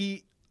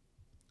Kyrie.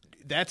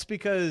 That's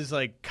because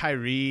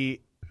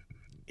Kyrie.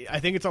 I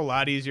think it's a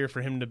lot easier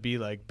for him to be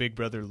like big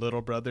brother,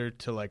 little brother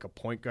to like a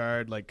point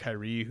guard like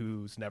Kyrie,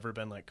 who's never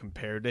been like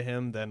compared to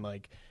him. Than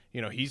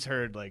he's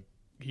heard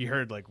he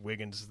heard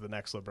Wiggins is the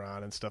next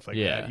LeBron and stuff like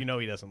that.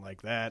 He doesn't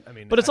like that. I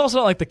mean, but it's also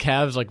not like the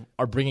Cavs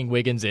are bringing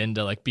Wiggins in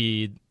to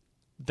be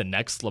the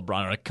next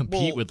LeBron or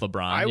compete with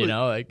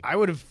LeBron. I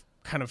would have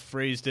kind of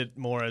phrased it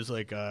more as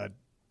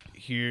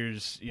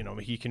here's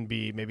he can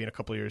be, maybe in a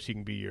couple of years he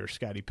can be your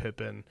Scottie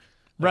Pippen,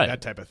 right?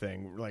 That type of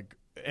thing.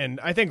 And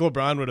I think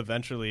LeBron would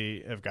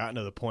eventually have gotten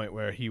to the point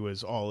where he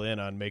was all in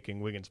on making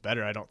Wiggins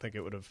better. I don't think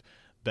it would have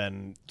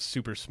been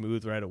super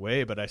smooth right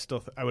away, but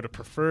I would have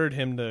preferred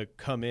him to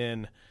come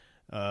in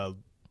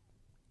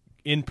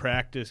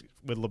practice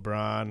with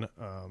LeBron,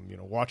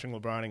 watching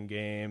LeBron in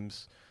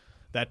games,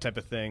 that type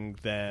of thing,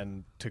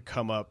 than to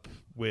come up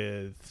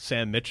with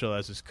Sam Mitchell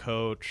as his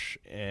coach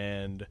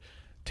and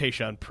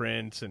Tayshaun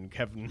Prince and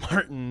Kevin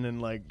Martin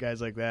and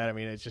guys like that. I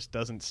mean, it just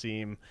doesn't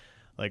seem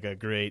like a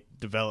great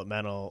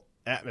developmental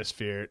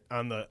atmosphere.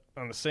 On the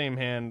same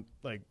hand,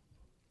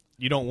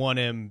 you don't want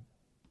him,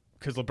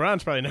 because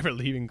LeBron's probably never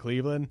leaving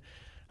Cleveland.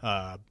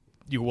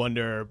 You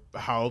wonder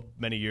how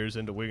many years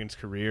into Wiggins'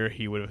 career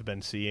he would have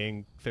been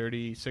seeing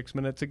 36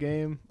 minutes a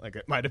game.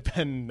 It might have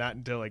been not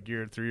until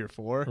year 3 or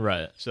 4.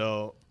 Right.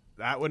 So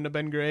that wouldn't have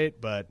been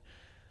great. But,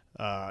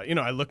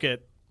 I look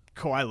at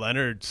Kawhi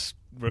Leonard's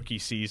rookie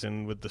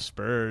season with the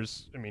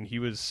Spurs. I mean, he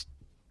was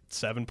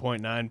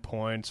 7.9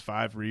 points,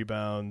 5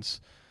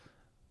 rebounds,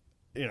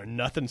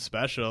 nothing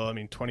special. I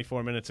mean,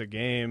 24 minutes a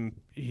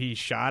game. He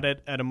shot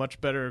it at a much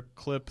better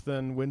clip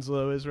than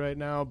Winslow is right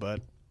now,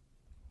 but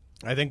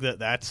I think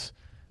that's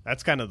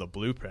kind of the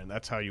blueprint.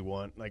 That's how you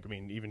want,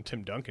 even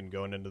Tim Duncan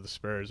going into the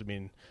Spurs. I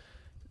mean,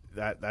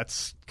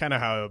 that's kind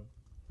of how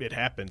it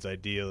happens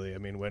ideally. I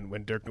mean,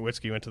 when Dirk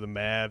Nowitzki went to the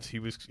Mavs, he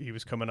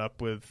was coming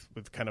up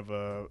with kind of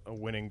a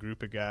winning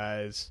group of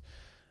guys.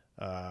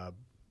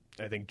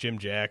 I think Jim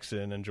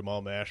Jackson and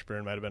Jamal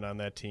Mashburn might have been on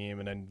that team,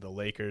 and then the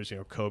Lakers,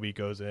 Kobe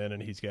goes in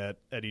and he's got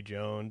Eddie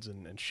Jones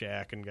and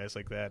Shaq and guys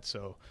like that.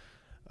 So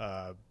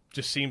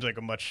just seems like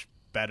a much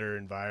better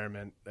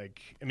environment.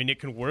 It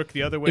can work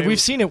the other way. We've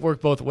seen it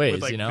work both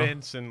ways, with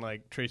Vince and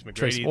Trace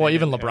McGrady. Well,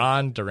 even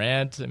LeBron,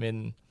 Durant. I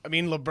mean,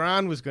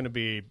 LeBron was going to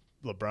be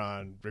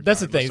LeBron. That's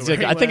the thing.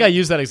 I think I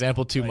use that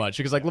example too much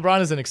because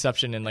LeBron is an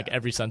exception in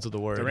every sense of the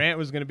word. Durant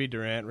was going to be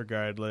Durant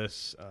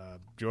regardless.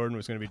 Jordan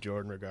was going to be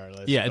Jordan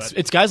regardless. Yeah,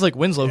 it's guys like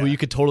Winslow who you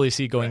could totally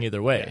see going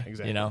either way. Yeah,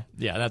 exactly.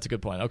 Yeah, that's a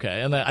good point.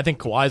 Okay, and I think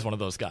Kawhi's one of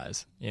those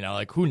guys.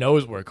 Who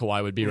knows where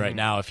Kawhi would be right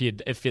now if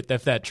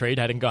that trade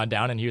hadn't gone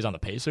down and he was on the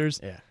Pacers.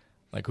 Yeah.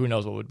 Who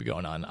knows what would be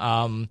going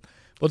on.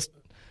 Let's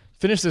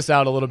finish this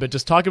out a little bit.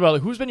 Just talk about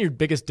who's been your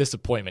biggest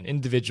disappointment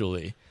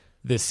individually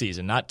this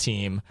season, not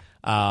team.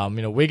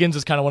 Wiggins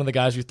is kind of one of the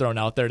guys we've thrown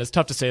out there, and it's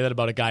tough to say that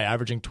about a guy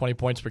averaging 20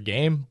 points per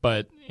game,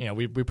 but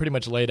we pretty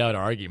much laid out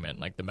our argument.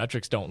 The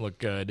metrics don't look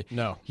good.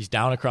 No. He's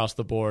down across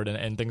the board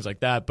and things like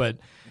that. But,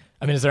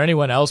 is there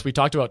anyone else? We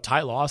talked about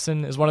Ty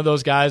Lawson is one of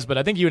those guys, but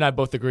I think you and I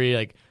both agree,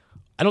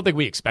 I don't think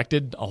we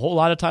expected a whole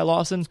lot of Ty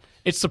Lawson.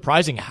 It's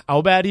surprising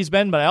how bad he's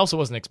been, but I also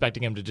wasn't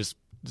expecting him to just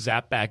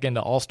zap back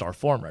into all-star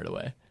form right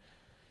away.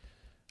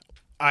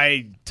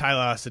 Ty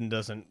Lawson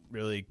doesn't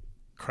really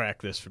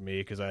crack this for me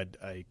because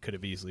I could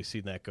have easily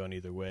seen that going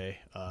either way.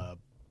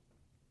 Niko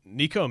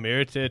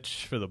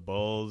Mirotic for the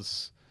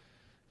Bulls,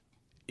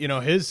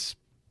 his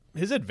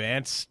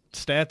advanced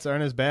stats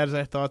aren't as bad as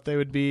I thought they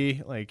would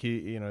be.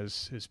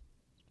 His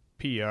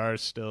PER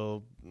is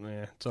still,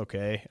 it's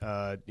okay.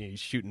 He's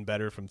shooting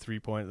better from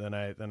 3-point than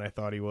I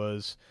thought he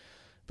was.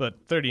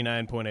 But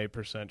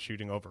 39.8%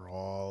 shooting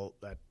overall,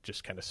 that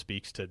just kind of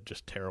speaks to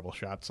just terrible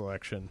shot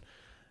selection.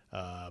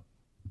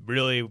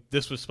 Really,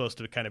 this was supposed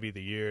to kind of be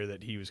the year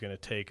that he was going to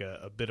take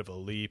a bit of a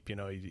leap.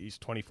 He's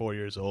 24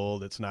 years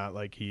old. It's not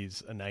like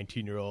he's a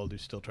 19-year-old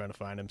who's still trying to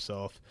find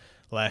himself.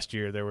 Last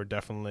year, there were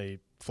definitely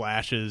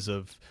flashes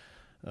of,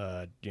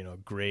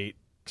 great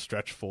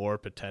stretch 4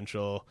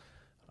 potential.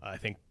 I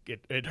think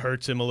it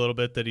hurts him a little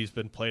bit that he's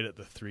been played at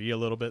the 3 a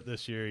little bit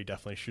this year. He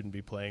definitely shouldn't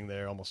be playing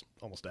there almost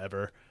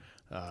ever.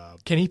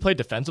 Can he play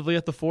defensively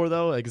at the 4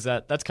 though? Like,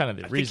 that's kind of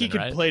the reason, I think he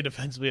right? could play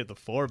defensively at the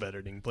 4 better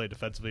than he can play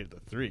defensively at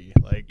the 3.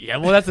 Yeah,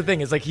 well, that's the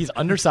thing. Is like he's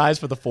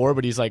undersized for the 4,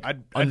 but he's like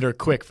under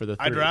quick for the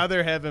 3. I'd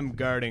rather have him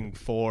guarding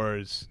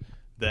 4s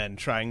than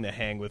trying to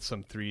hang with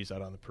some 3s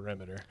out on the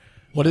perimeter.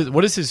 What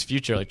is his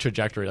future like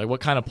trajectory? Like,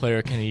 what kind of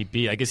player can he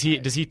be? Like, does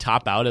he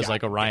top out as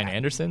like a Ryan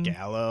Anderson?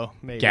 Gallo,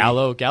 maybe.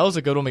 Gallo's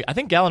a good one. I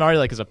think Gallinari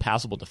like is a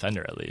passable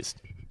defender at least.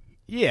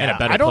 Yeah, and a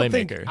better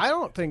playmaker. I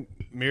don't think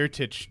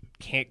Mirotic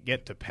can't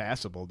get to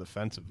passable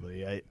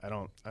defensively. I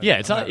don't.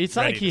 It's not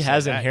like he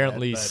has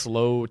inherently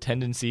slow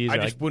tendencies. I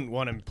just wouldn't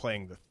want him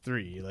playing the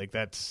 3. Like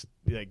that's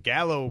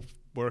Gallo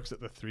works at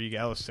the 3.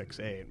 Gallo's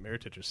 6'8".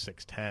 Mirotic is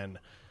 6'10".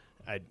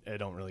 I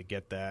don't really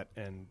get that,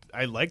 and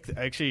I like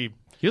actually.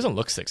 He doesn't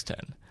look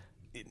 6'10".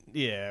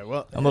 Yeah,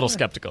 well, I'm a little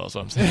skeptical. Is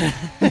what I'm saying.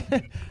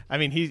 I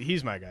mean,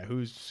 he's my guy.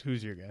 Who's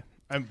your guy?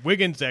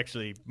 Wiggins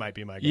actually might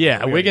be my guy.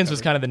 Yeah, Wiggins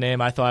was kind of the name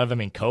I thought of. I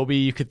mean, Kobe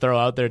you could throw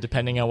out there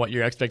depending on what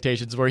your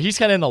expectations were. He's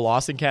kind of in the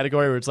Lawson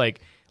category where it's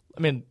like,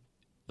 I mean,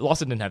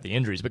 Lawson didn't have the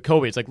injuries, but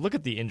Kobe, it's like, look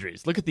at the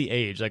injuries, look at the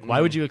age. Like,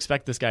 why would you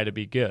expect this guy to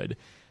be good?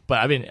 But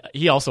I mean,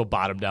 he also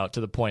bottomed out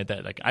to the point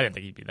that like I didn't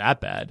think he'd be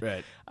that bad.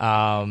 Right.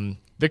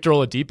 Victor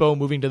Oladipo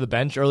moving to the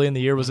bench early in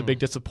the year was a big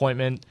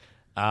disappointment.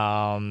 We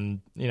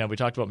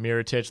talked about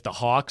Mirotic, the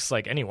Hawks,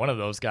 like any one of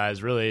those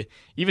guys, really.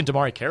 Even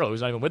Damari Carroll,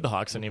 who's not even with the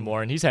Hawks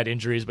anymore, and he's had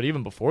injuries, but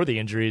even before the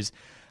injuries,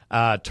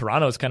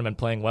 Toronto's kind of been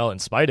playing well in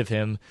spite of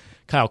him.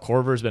 Kyle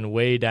Korver's been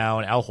way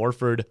down. Al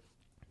Horford,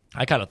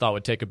 I kind of thought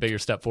would take a bigger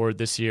step forward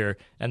this year,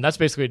 and that's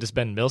basically just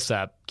Ben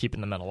Millsap keeping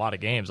them in a lot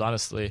of games,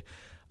 honestly.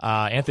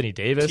 Anthony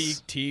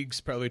Davis. Teague's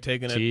probably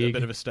taken a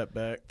bit of a step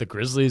back. The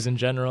Grizzlies in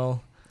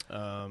general.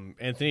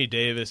 Anthony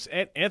Davis.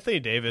 Anthony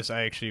Davis,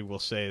 I actually will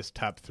say, is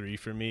top 3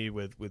 for me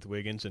with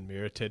Wiggins and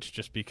Mirotic,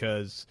 just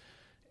because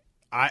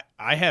I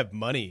have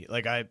money.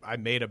 Like I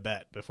made a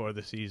bet before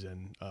the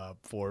season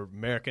for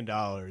American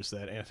dollars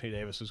that Anthony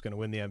Davis was going to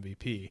win the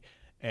MVP,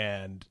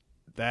 and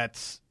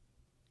that's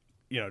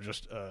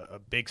just a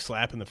big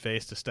slap in the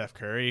face to Steph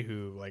Curry,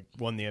 who like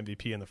won the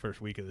MVP in the first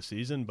week of the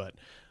season. But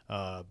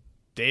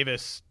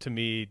Davis, to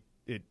me,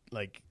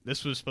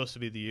 this was supposed to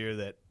be the year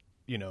that.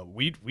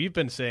 We've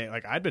been saying,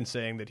 like I'd been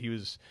saying that he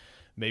was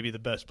maybe the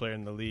best player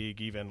in the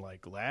league. Even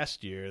like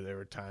last year, there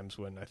were times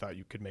when I thought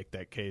you could make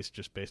that case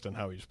just based on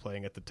how he was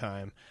playing at the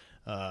time.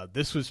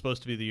 This was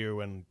supposed to be the year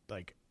when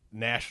like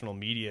national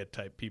media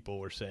type people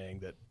were saying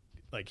that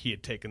like he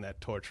had taken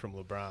that torch from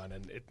LeBron,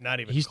 and it's not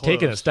even. He's close.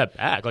 taken a step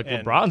back. Like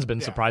LeBron's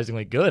been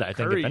surprisingly good. I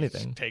think, if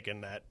anything,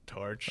 taken that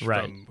torch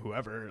from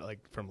whoever,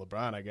 like from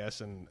LeBron, I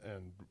guess, and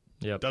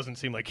it doesn't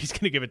seem like he's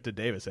going to give it to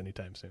Davis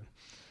anytime soon.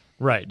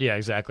 Right. Yeah,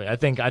 exactly. I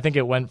think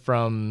it went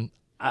from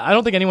I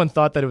don't think anyone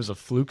thought that it was a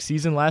fluke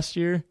season last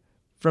year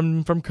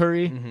from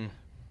Curry,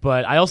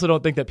 but I also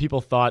don't think that people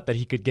thought that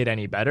he could get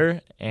any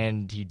better,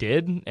 and he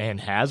did and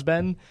has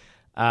been.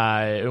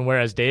 And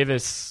whereas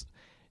Davis,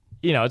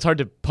 it's hard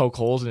to poke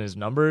holes in his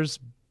numbers,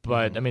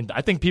 but I mean,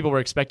 I think people were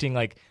expecting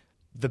like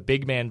the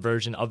big man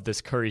version of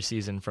this Curry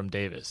season from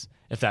Davis,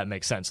 if that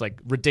makes sense.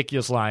 Like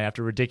ridiculous line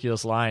after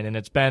ridiculous line, and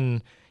it's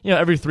been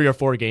every 3 or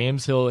 4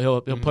 games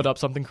he'll put up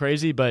something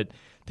crazy, but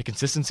the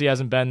consistency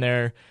hasn't been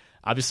there.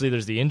 Obviously,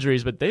 there's the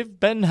injuries, but they've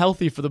been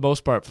healthy for the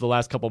most part for the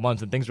last couple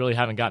months, and things really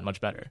haven't gotten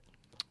much better.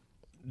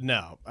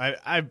 No,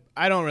 I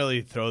don't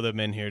really throw them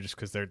in here just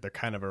because they're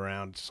kind of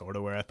around sort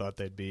of where I thought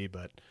they'd be,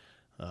 but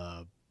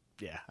I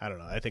don't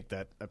know. I think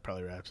that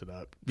probably wraps it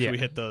up. Should we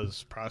hit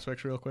those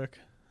prospects real quick?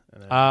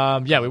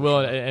 We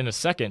will in a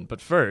second. But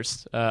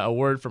first, a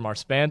word from our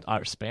sponsor,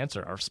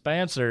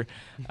 FanDuel,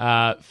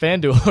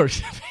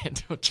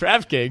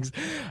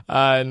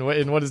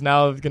 DraftKings, in what is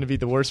now going to be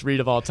the worst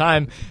read of all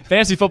time.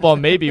 Fantasy football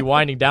may be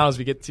winding down as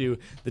we get to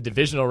the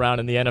divisional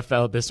round in the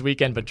NFL this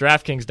weekend, but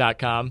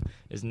DraftKings.com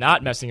is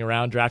not messing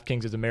around.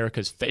 DraftKings is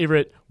America's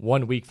favorite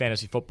one-week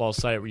fantasy football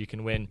site where you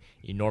can win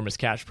enormous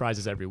cash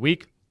prizes every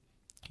week.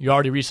 You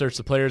already researched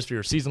the players for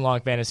your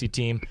season-long fantasy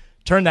team.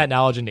 Turn that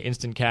knowledge into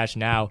instant cash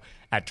now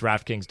at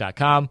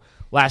DraftKings.com.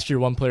 Last year,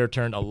 one player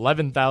turned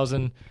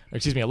 $11 into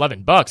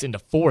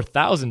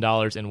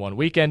 $4,000 in one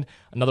weekend.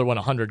 Another won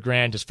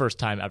 $100,000 his first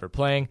time ever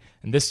playing.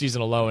 And this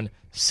season alone,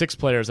 6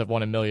 players have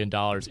won $1 million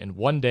in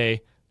one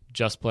day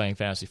just playing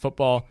fantasy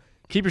football.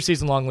 Keep your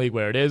season-long league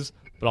where it is,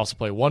 but also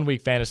play 1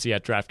 week fantasy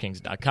at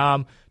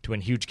DraftKings.com to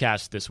win huge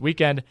cash this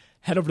weekend.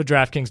 Head over to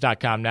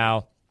DraftKings.com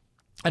now.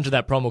 Enter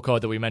that promo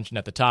code that we mentioned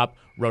at the top,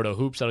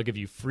 RotoHoops. That'll give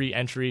you free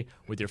entry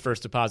with your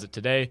first deposit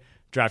today.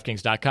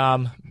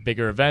 DraftKings.com,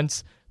 bigger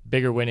events,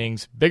 bigger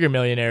winnings, bigger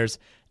millionaires.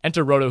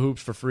 Enter RotoHoops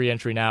for free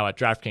entry now at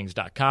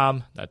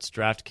DraftKings.com. That's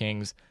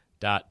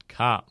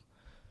DraftKings.com.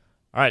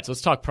 All right, so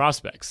let's talk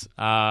prospects.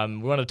 We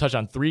want to touch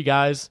on 3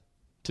 guys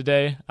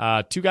today,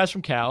 2 guys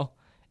from Cal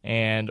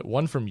and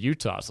 1 from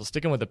Utah. So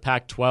sticking with the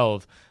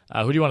Pac-12,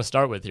 who do you want to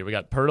start with here? We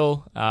got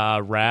Pirtle,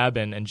 Rab,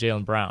 and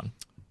Jaylen Brown.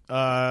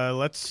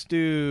 Let's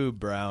do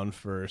Brown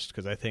first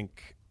because I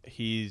think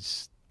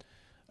he's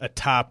a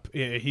top.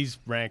 He's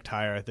ranked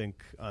higher, I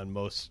think, on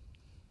most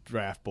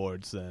draft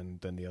boards than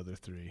the other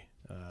three.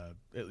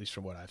 At least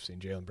from what I've seen,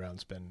 Jaylen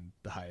Brown's been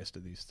the highest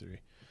of these three.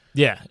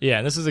 Yeah.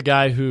 And this is a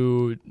guy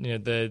who,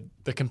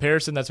 the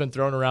comparison that's been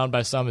thrown around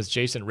by some is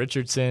Jason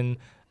Richardson.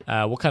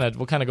 We'll kind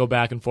of go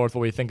back and forth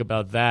what we think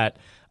about that.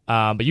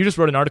 But you just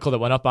wrote an article that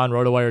went up on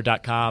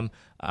RotoWire.com.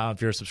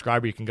 If you're a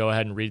subscriber, you can go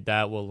ahead and read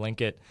that. We'll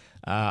link it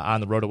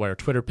on the RotoWire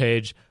Twitter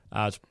page.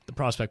 It's the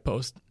Prospect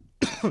Post.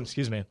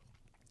 Excuse me.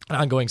 An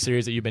ongoing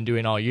series that you've been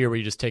doing all year where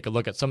you just take a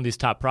look at some of these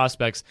top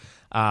prospects.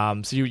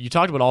 So you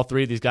talked about all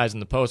three of these guys in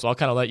the post. So I'll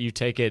kind of let you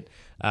take it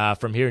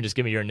from here and just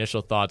give me your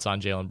initial thoughts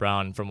on Jaylen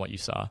Brown from what you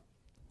saw.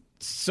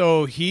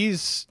 So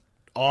he's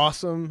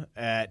awesome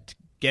at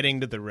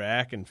getting to the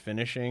rack and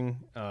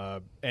finishing,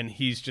 and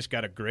he's just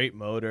got a great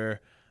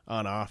motor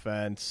on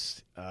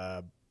offense,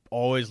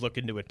 always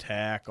looking to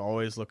attack,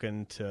 always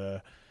looking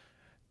to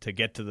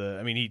get to the –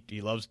 I mean,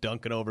 he loves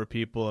dunking over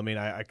people. I mean,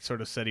 I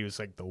sort of said he was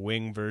like the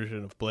wing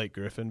version of Blake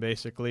Griffin,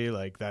 basically.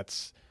 Like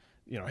that's –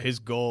 his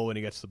goal when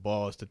he gets the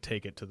ball is to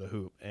take it to the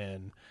hoop,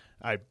 and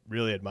I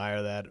really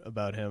admire that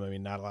about him. I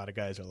mean, not a lot of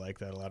guys are like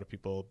that. A lot of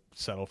people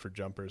settle for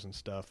jumpers and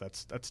stuff.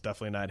 That's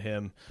definitely not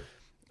him.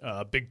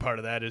 A big part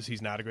of that is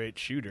he's not a great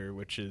shooter,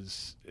 which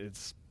is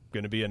it's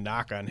going to be a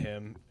knock on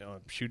him.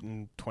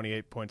 Shooting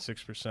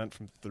 28.6%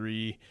 from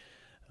three.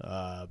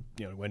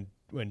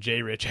 When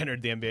Jay Rich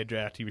entered the NBA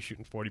draft, he was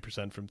shooting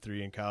 40% from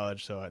three in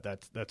college. So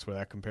that's where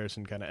that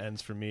comparison kind of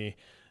ends for me.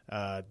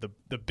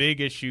 The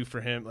big issue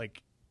for him,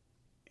 like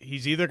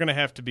he's either going to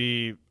have to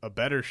be a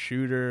better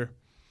shooter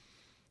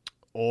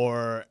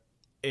or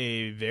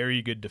a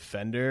very good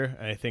defender.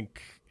 And I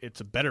think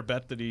it's a better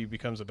bet that he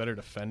becomes a better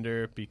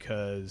defender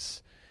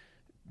because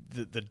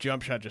the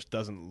jump shot just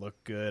doesn't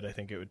look good. I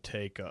think it would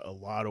take a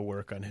lot of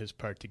work on his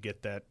part to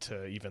get that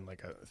to even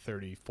like a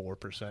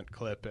 34%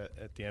 clip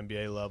at the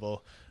NBA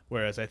level.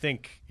 Whereas I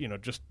think,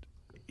 just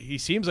he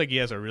seems like he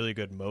has a really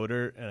good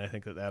motor, and I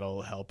think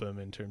that'll help him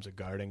in terms of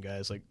guarding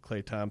guys like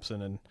Klay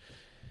Thompson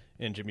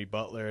and Jimmy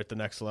Butler at the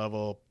next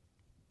level.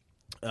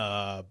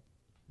 I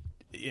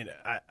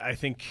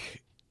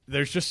think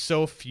there's just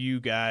so few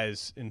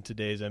guys in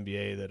today's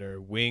NBA that are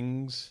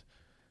wings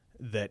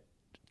that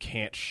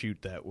can't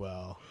shoot that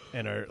well,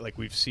 and are like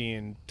we've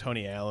seen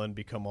Tony Allen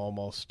become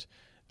almost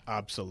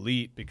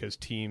obsolete because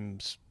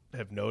teams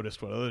have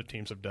noticed what other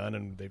teams have done,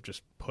 and they've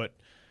just put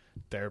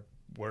their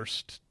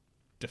worst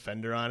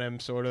defender on him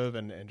sort of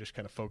and just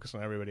kind of focus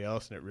on everybody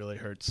else, and it really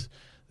hurts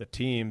the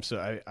team.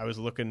 So I was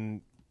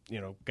looking,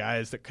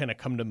 guys that kind of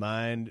come to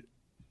mind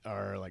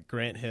are like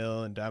Grant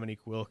Hill and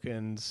Dominique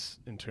Wilkins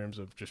in terms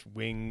of just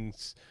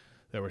wings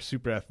that were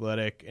super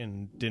athletic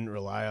and didn't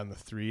rely on the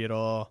three at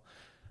all.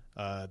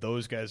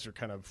 Those guys are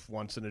kind of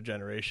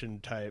once-in-a-generation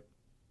type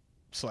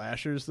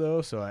slashers,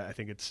 though, so I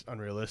think it's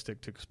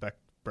unrealistic to expect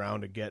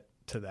Brown to get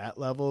to that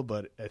level.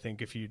 But I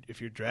think if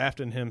you're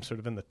drafting him sort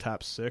of in the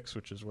top 6,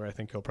 which is where I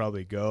think he'll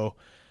probably go,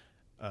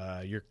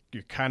 you're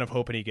kind of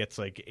hoping he gets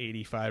like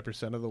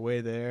 85% of the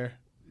way there,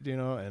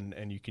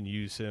 and you can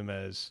use him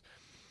as,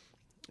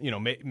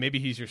 maybe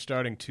he's your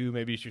starting 2,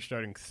 maybe he's your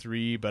starting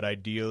 3, but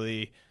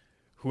ideally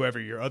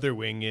whoever your other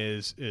wing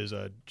is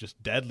a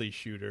just deadly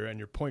shooter, and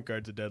your point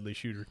guard's a deadly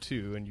shooter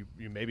too, and you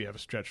maybe have a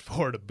stretch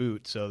 4 to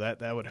boot, so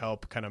that would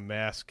help kind of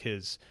mask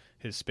his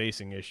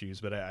spacing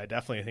issues. But I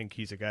definitely think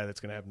he's a guy that's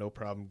going to have no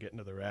problem getting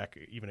to the rack,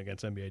 even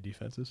against NBA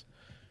defenses.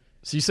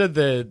 So you said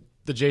the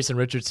Jason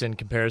Richardson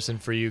comparison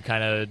for you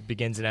kind of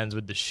begins and ends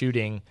with the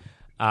shooting,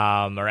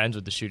 or ends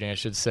with the shooting, I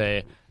should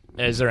say.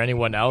 Is there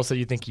anyone else that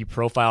you think he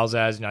profiles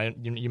as?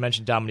 You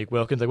mentioned Dominique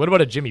Wilkins. Like, what about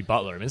a Jimmy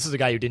Butler? I mean, this is a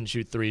guy who didn't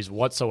shoot threes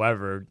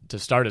whatsoever to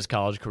start his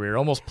college career.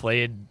 Almost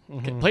played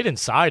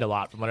inside a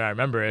lot, from what I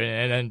remember,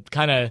 and then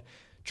kind of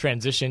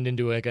transitioned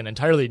into like an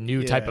entirely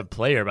new type of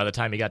player by the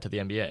time he got to the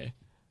NBA.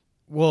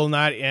 Well,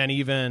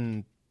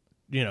 I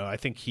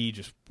think he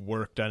just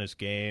worked on his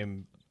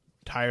game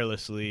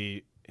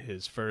tirelessly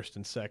his first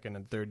and second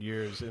and third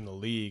years in the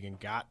league and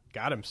got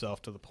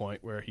himself to the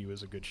point where he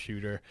was a good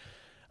shooter.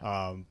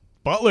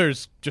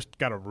 Butler's just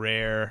got a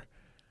rare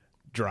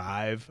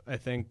drive, I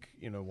think,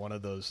 one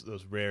of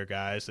those rare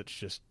guys that's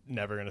just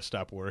never going to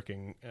stop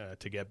working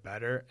to get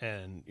better.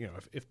 And,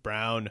 if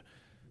Brown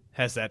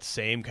has that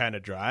same kind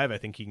of drive, I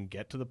think he can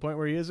get to the point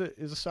where he is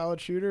a solid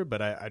shooter,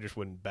 but I just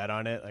wouldn't bet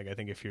on it. Like, I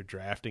think if you're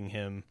drafting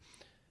him,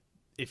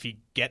 if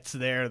he gets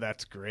there,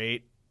 that's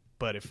great.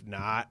 But if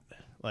not,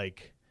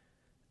 like,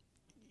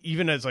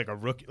 even as like a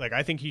rookie, like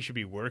I think he should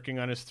be working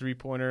on his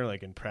 3-pointer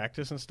like in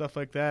practice and stuff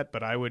like that.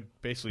 But I would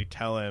basically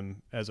tell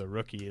him as a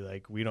rookie,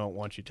 like, we don't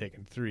want you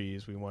taking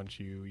threes. We want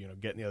you,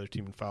 getting the other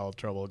team in foul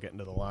trouble, getting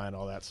to the line,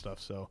 all that stuff.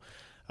 So,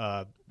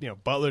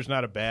 Butler's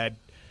not a bad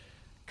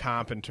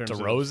comp in terms of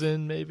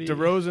DeRozan, maybe.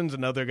 DeRozan's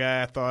another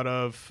guy I thought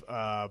of,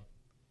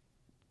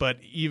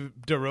 but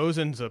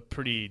DeRozan's a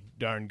pretty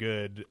darn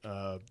good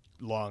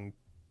long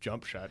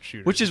jump shot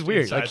shooter, which is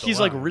weird. Like, he's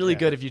like really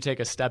good if you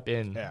take a step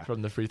in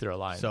from the free throw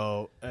line.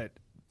 So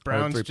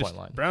Brown's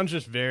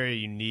just very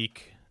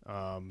unique.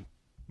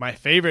 My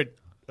favorite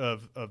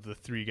of the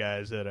 3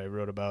 guys that I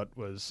wrote about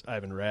was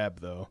Ivan Rabb,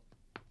 though.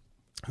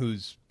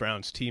 who's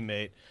Brown's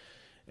teammate,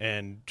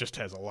 and just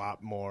has a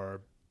lot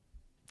more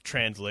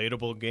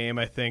translatable game,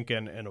 I think,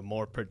 and a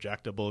more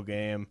projectable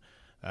game.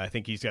 I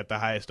think he's got the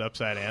highest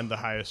upside and the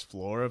highest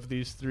floor of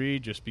these three,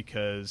 just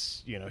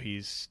because,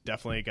 he's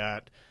definitely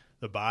got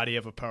the body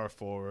of a power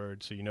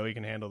forward, so he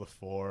can handle the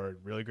four.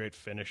 Really great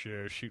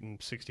finisher, shooting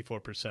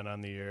 64%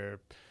 on the year,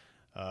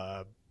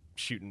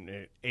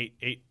 shooting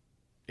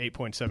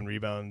 8.7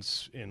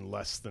 rebounds in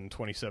less than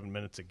 27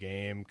 minutes a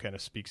game. Kind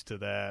of speaks to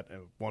that.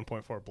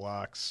 1.4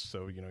 blocks,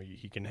 so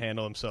he can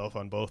handle himself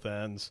on both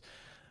ends.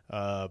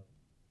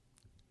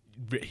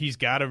 He's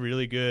got a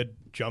really good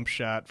jump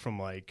shot from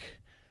like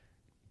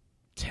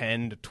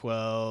 10 to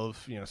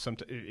 12,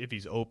 if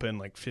he's open,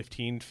 like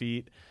 15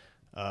 feet.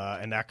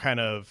 And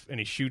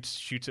he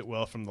shoots it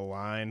well from the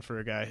line for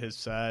a guy his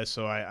size.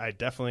 So I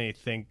definitely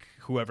think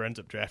whoever ends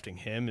up drafting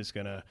him is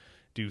going to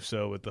do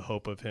so with the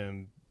hope of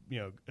him,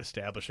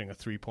 establishing a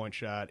 3-point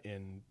shot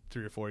in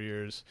 3 or 4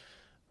 years.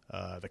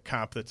 The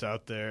comp that's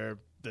out there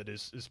that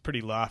is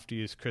pretty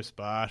lofty is Chris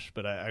Bosh,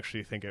 but I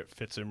actually think it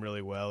fits him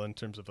really well in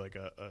terms of like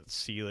a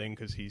ceiling,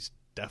 because he's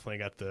definitely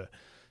got the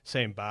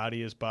same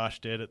body as Bosh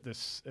did at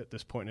this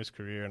point in his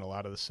career, and a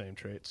lot of the same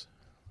traits.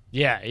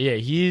 Yeah,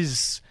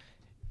 he's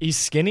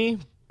skinny,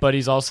 but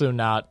he's also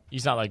not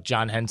like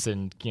John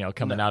Henson,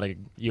 coming out of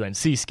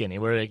UNC skinny,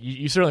 where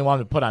you certainly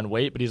want him to put on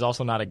weight, but he's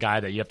also not a guy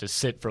that you have to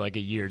sit for like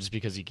a year just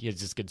because he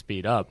just gets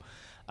beat up.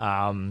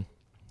 No,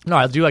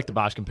 I do like the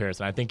Bosh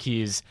comparison. I think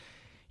he's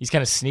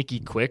kind of sneaky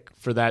quick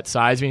for that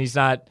size. I mean, he's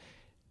not,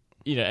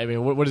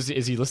 what is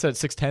he listed at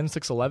 6'10",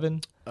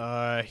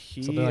 6'11"?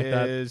 He something like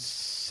that? is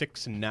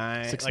 6'9",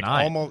 6'9", like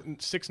almost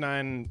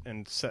 6'9"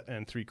 and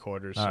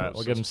 3/4. All right,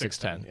 we'll give him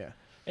 6'10". Yeah,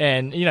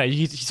 and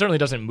he certainly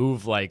doesn't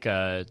move like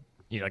a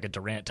like a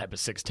Durant type of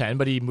 6'10",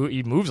 but he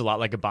moves a lot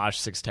like a Bosh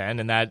 6'10",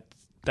 and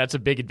that's a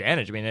big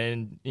advantage. I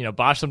mean, and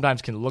Bosh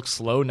sometimes can look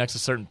slow next to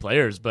certain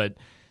players, but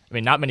I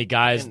mean, not many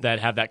guys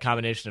that have that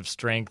combination of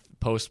strength,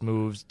 post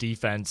moves,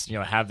 defense,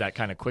 have that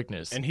kind of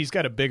quickness. And he's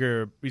got a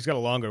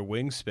longer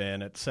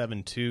wingspan at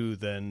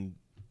 7'2"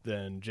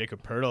 than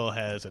Jacob Poeltl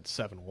has at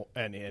 7'1",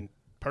 and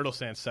Poeltl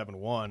stands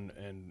 7'1",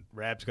 and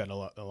Rab's got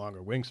a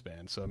longer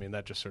wingspan. So I mean,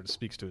 that just sort of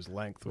speaks to his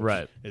length,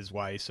 which is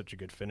why he's such a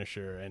good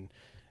finisher.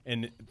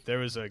 And there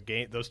was a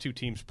game; those two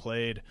teams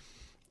played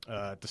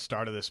at the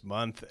start of this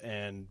month,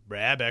 and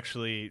Rab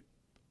actually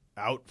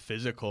out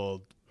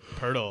physicaled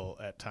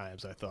Poeltl at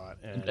times, I thought.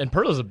 And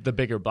Poeltl's the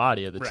bigger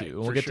body of the two.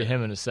 We'll get to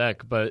him in a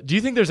sec. But do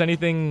you think there's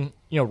anything,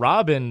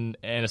 Rob and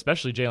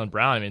especially Jaylen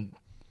Brown, I mean,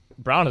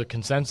 Brown is a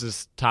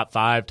consensus top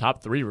 5,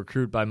 top 3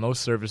 recruit by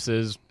most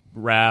services.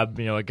 Rab,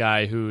 a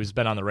guy who's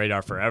been on the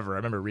radar forever. I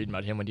remember reading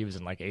about him when he was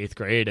in like 8th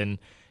grade. And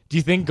do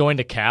you think going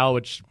to Cal,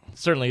 which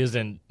certainly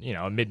isn't,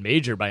 a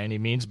mid-major by any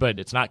means, but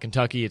it's not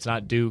Kentucky, it's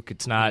not Duke,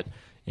 it's not,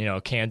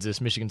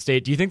 Kansas, Michigan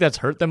State. Do you think that's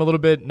hurt them a little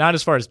bit? Not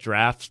as far as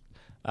draft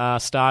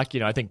stock,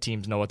 I think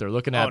teams know what they're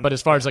looking at. But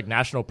as far as like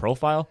national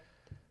profile,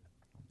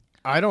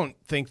 I don't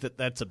think that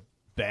that's a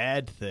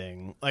bad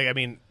thing. Like, I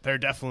mean, they're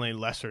definitely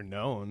lesser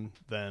known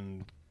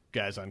than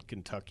guys on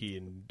Kentucky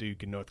and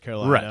Duke and North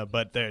Carolina,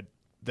 but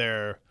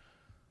they're.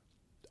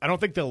 I don't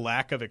think the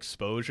lack of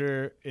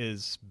exposure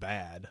is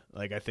bad.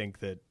 Like, I think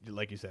that,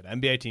 like you said,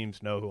 NBA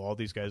teams know who all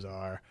these guys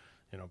are.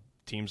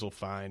 Teams will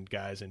find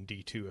guys in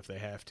D2 if they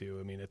have to.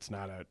 I mean, it's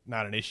not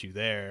an issue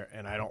there,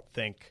 and I don't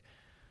think.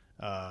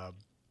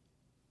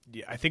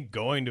 I think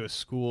going to a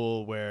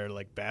school where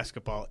like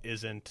basketball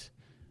isn't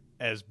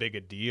as big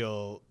a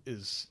deal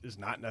is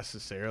not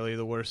necessarily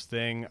the worst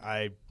thing.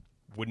 I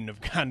wouldn't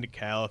have gone to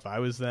Cal if I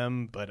was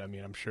them, but I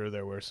mean, I'm sure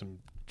there were some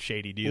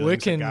shady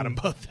dealings that got them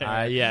both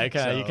there. You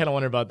kind of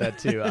wonder about that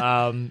too,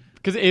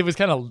 because it was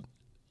kind of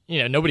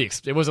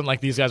it wasn't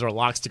like these guys were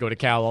locks to go to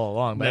Cal all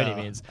along by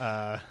any means.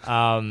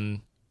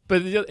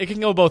 But it can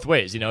go both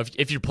ways.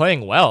 If you're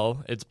playing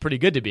well, it's pretty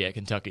good to be at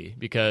Kentucky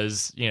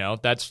because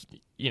that's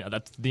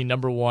the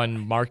number one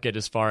market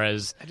as far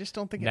as I just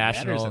don't think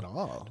national, it matters at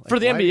all. Like, for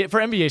the NBA, for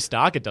NBA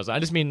stock, it doesn't. I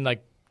just mean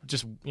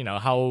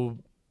how.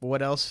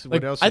 What else?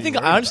 Like, I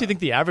honestly think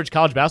the average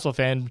college basketball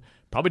fan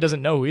probably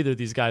doesn't know who either of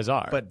these guys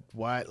are. But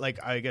why?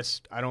 Like, I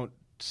guess I don't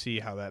see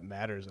how that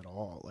matters at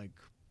all. Like,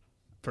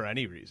 for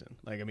any reason.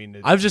 Like, I mean,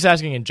 I was just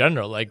asking in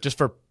general, like just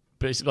for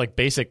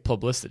basic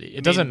publicity.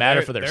 It doesn't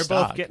matter for their stock.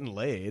 They're both getting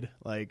laid.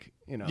 Like,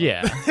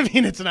 Yeah. I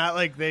mean, it's not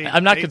like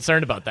I'm not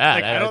concerned about that.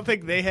 Like, I don't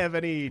think they have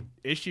any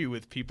issue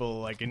with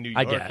people like in New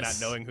York not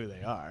knowing who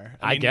they are.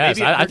 I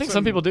guess. I think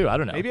some people do. I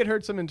don't know. Maybe it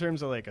hurts them in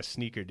terms of like a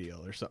sneaker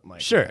deal or something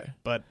like that.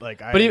 But like,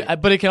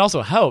 but it can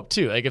also help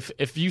too. Like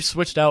if you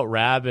switched out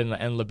Rab and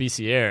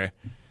Labissiere,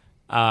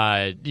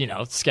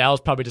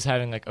 Scal's probably just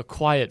having like a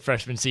quiet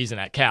freshman season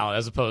at Cal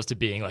as opposed to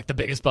being like the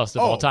biggest bust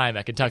of all time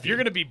at Kentucky. If you're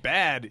going to be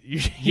bad, you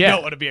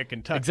don't want to be at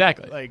Kentucky.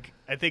 Exactly. Like,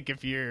 I think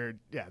if you're,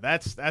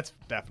 that's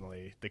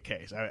definitely the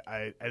case.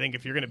 I think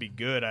if you're going to be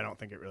good, I don't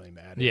think it really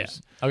matters. Yeah.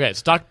 Okay,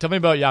 so tell me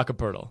about Jakob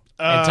Poeltl.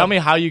 And tell me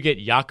how you get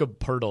Jakob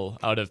Poeltl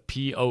out of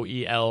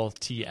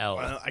Poeltl.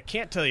 Well, I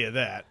can't tell you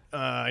that.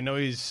 I know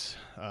he's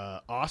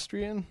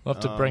Austrian. We'll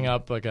have to bring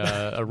up like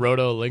a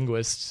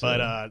roto-linguist.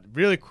 But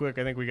really quick,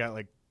 I think we got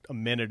like a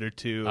minute or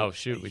two. Oh,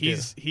 shoot,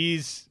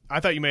 he's I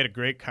thought you made a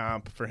great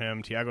comp for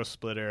him, Tiago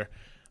Splitter.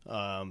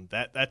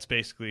 That's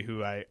basically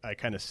who I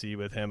kind of see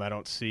with him. I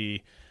don't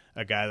see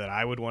a guy that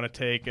I would want to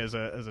take as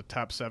a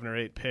top 7 or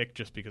 8 pick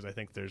just because I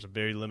think there's a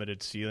very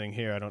limited ceiling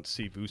here. I don't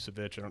see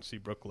Vucevic. I don't see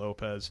Brook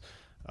Lopez.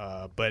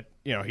 But,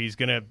 he's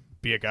going to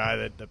be a guy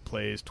that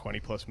plays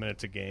 20-plus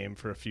minutes a game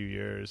for a few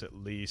years at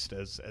least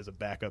as a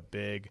backup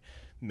big.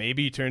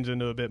 Maybe he turns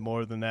into a bit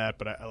more than that,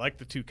 but I like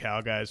the 2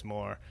 Cal guys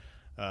more.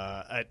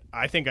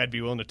 I think I'd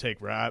be willing to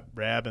take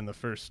Rab in the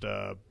first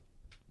 4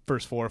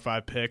 or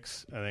 5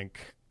 picks. I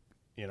think,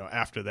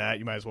 after that,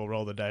 you might as well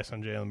roll the dice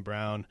on Jaylen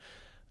Brown.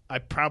 I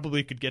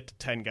probably could get to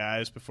 10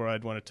 guys before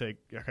I'd want to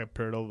take Jakob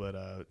Poeltl,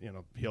 but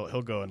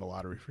he'll go in the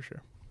lottery for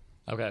sure.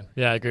 Okay,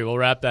 yeah, I agree. We'll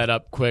wrap that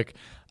up quick.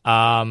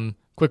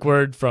 Quick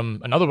word from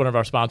another one of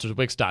our sponsors,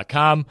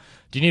 Wix.com.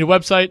 Do you need a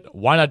website?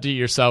 Why not do it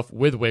yourself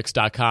with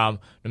Wix.com?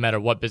 No matter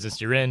what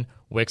business you're in,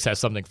 Wix has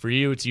something for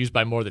you. It's used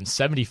by more than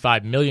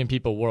 75 million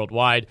people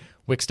worldwide.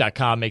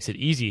 Wix.com makes it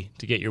easy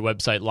to get your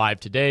website live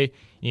today.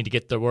 You need to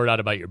get the word out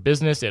about your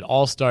business. It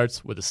all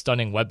starts with a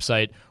stunning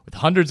website with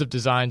hundreds of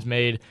designs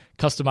made,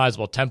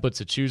 customizable templates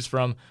to choose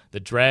from, the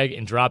drag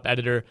and drop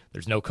editor.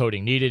 There's no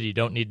coding needed. You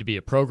don't need to be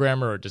a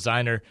programmer or a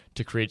designer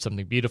to create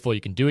something beautiful. You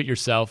can do it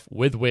yourself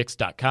with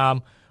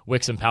Wix.com.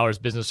 Wix empowers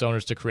business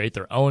owners to create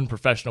their own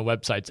professional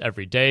websites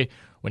every day.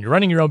 When you're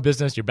running your own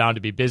business, you're bound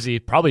to be busy,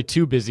 probably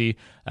too busy,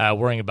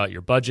 worrying about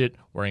your budget,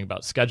 worrying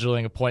about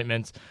scheduling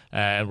appointments,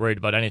 and worried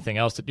about anything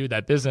else to do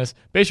that business.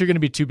 Basically, you're going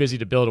to be too busy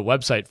to build a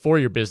website for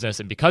your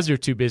business, and because you're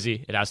too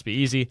busy, it has to be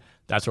easy.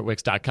 That's where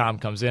Wix.com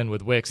comes in.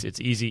 With Wix,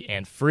 it's easy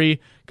and free.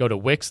 Go to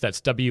Wix,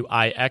 that's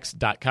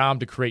Wix.com,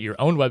 to create your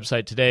own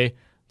website today.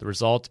 The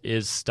result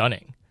is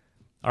stunning.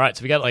 All right,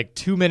 so we got like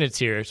 2 minutes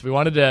here. So we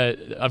wanted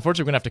to,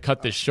 unfortunately, we're going to have to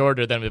cut this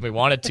shorter than we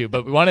wanted to,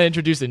 but we want to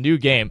introduce a new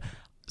game.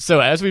 So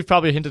as we've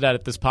probably hinted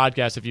at this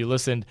podcast, if you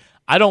listened,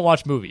 I don't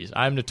watch movies.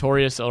 I'm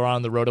notorious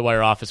around the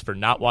RotoWire office for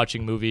not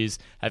watching movies,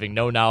 having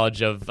no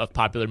knowledge of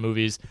popular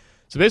movies.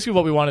 So basically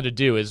what we wanted to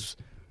do is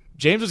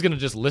James was going to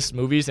just list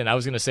movies, and I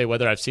was going to say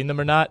whether I've seen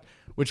them or not,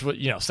 which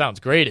sounds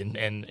great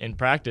in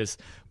practice,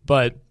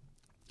 but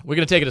we're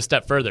going to take it a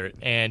step further.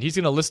 And he's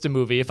going to list a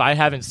movie. If I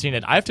haven't seen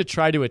it, I have to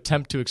try to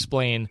attempt to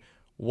explain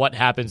what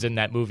happens in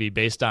that movie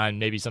based on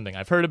maybe something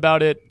I've heard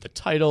about it, the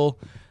title,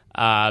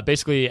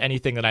 basically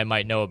anything that I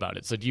might know about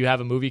it. So do you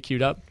have a movie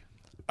queued up?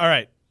 All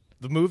right.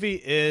 The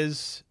movie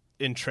is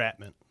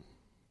Entrapment.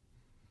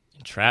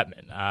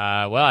 Entrapment.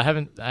 Well, I thought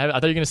you were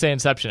going to say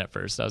Inception at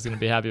first. I was going to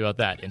be happy about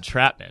that.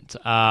 Entrapment.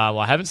 Well,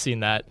 I haven't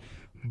seen that.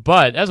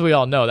 But as we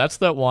all know, that's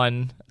that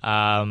one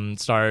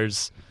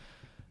stars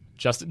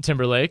Justin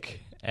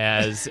Timberlake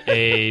as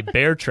a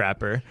bear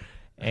trapper.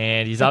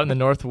 And he's out in the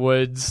North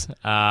Woods,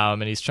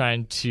 and he's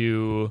trying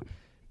to,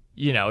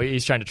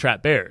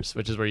 trap bears,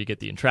 which is where you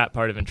get the entrap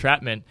part of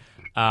entrapment.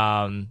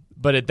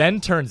 But it then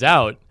turns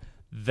out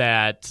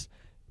that,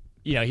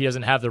 he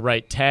doesn't have the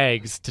right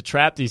tags to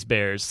trap these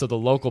bears, so the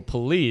local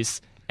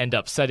police end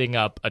up setting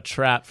up a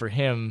trap for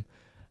him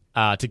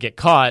to get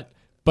caught.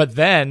 But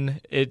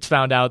then it's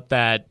found out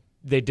that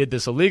they did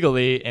this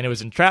illegally, and it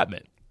was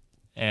entrapment.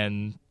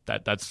 And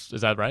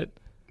is that right?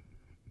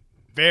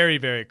 Very,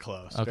 very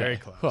close. Okay. Very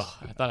close. Oh,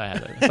 I thought I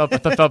had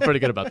it. I felt pretty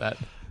good about that.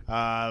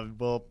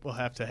 We'll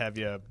have to have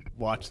you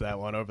watch that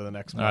one over the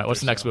next month. All right,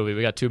 what's the next movie?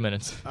 We got 2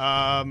 minutes.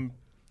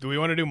 Do we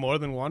want to do more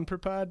than one per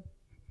pod?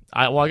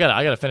 I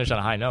got to finish on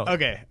a high note.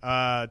 Okay.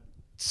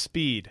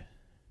 Speed.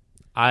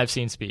 I've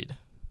seen Speed.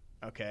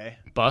 Okay.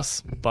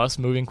 Bus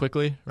moving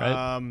quickly,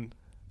 right?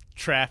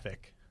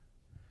 Traffic.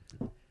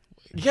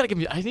 You gotta give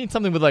me. I need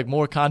something with like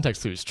more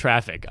context clues.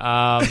 Traffic.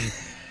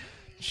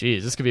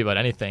 Jeez, this could be about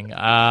anything.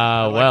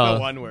 I like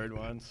the one-word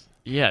ones.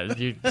 Yeah,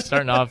 we're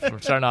starting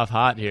off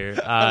hot here.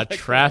 Like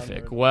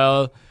traffic.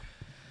 Well,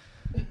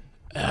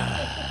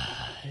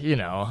 you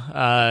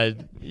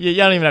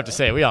don't even have to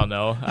say it. We all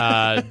know.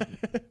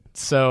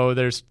 So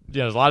there's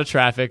a lot of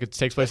traffic. It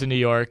takes place in New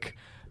York,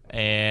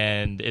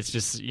 and it's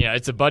just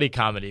it's a buddy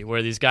comedy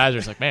where these guys are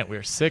just like, man,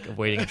 we're sick of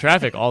waiting in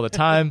traffic all the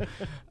time.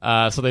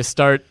 So they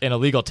start an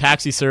illegal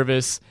taxi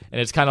service,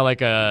 and it's kind of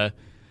like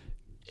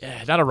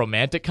not a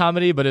romantic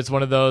comedy, but it's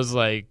one of those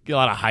like a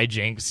lot of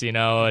hijinks,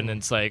 and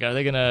it's like, are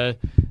they gonna,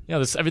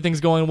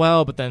 everything's going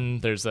well, but then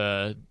there's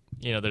an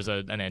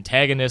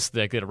antagonist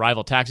that a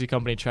rival taxi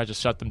company tries to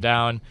shut them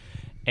down,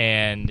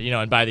 and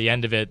and by the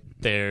end of it,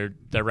 they're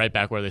right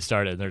back where they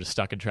started. They're just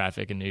stuck in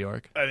traffic in New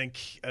York. I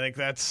think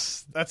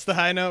that's the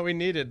high note we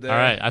needed there. All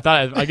right, I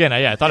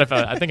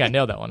think I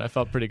nailed that one. I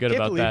felt pretty good about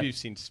that. I can't believe you've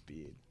seen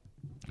Speed.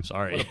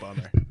 Sorry. What a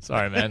bummer.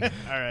 Sorry, man.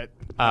 All right.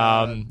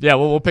 Yeah,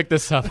 we'll pick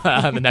this up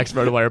on the next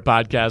RotoWire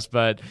podcast.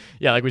 But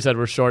yeah, like we said,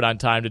 we're short on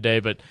time today.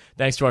 But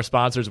thanks to our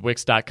sponsors,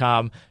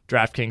 Wix.com,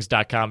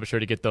 DraftKings.com. Be sure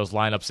to get those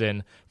lineups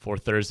in for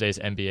Thursday's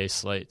NBA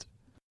slate.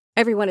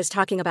 Everyone is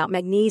talking about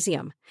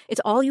magnesium.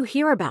 It's all you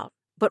hear about.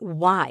 But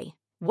why?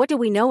 What do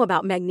we know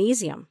about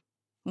magnesium?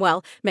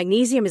 Well,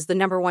 magnesium is the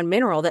number one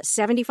mineral that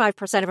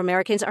 75% of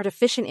Americans are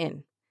deficient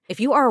in. If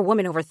you are a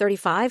woman over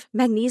 35,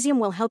 magnesium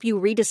will help you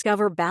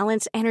rediscover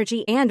balance,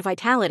 energy, and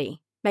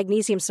vitality.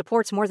 Magnesium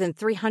supports more than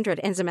 300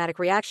 enzymatic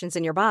reactions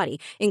in your body,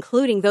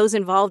 including those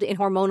involved in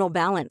hormonal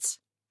balance.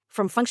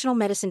 From functional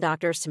medicine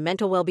doctors to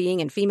mental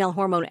well-being and female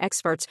hormone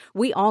experts,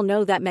 we all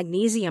know that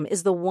magnesium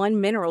is the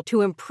one mineral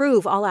to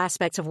improve all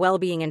aspects of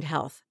well-being and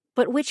health.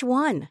 But which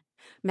one?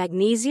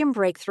 Magnesium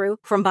Breakthrough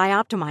from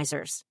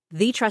Bioptimizers,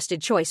 the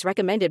trusted choice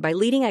recommended by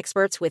leading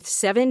experts with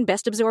 7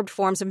 best-absorbed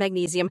forms of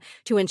magnesium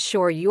to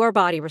ensure your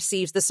body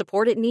receives the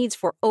support it needs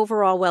for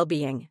overall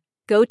well-being.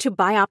 Go to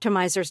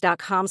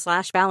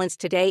bioptimizers.com/balance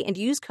today and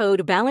use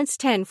code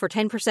BALANCE10 for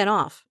 10%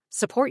 off.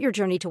 Support your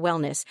journey to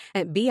wellness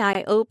at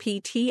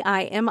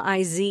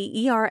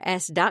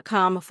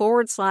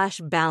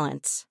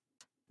bioptimizers.com/balance.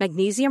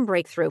 Magnesium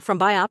Breakthrough from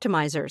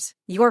Bioptimizers,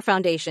 your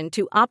foundation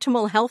to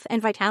optimal health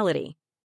and vitality.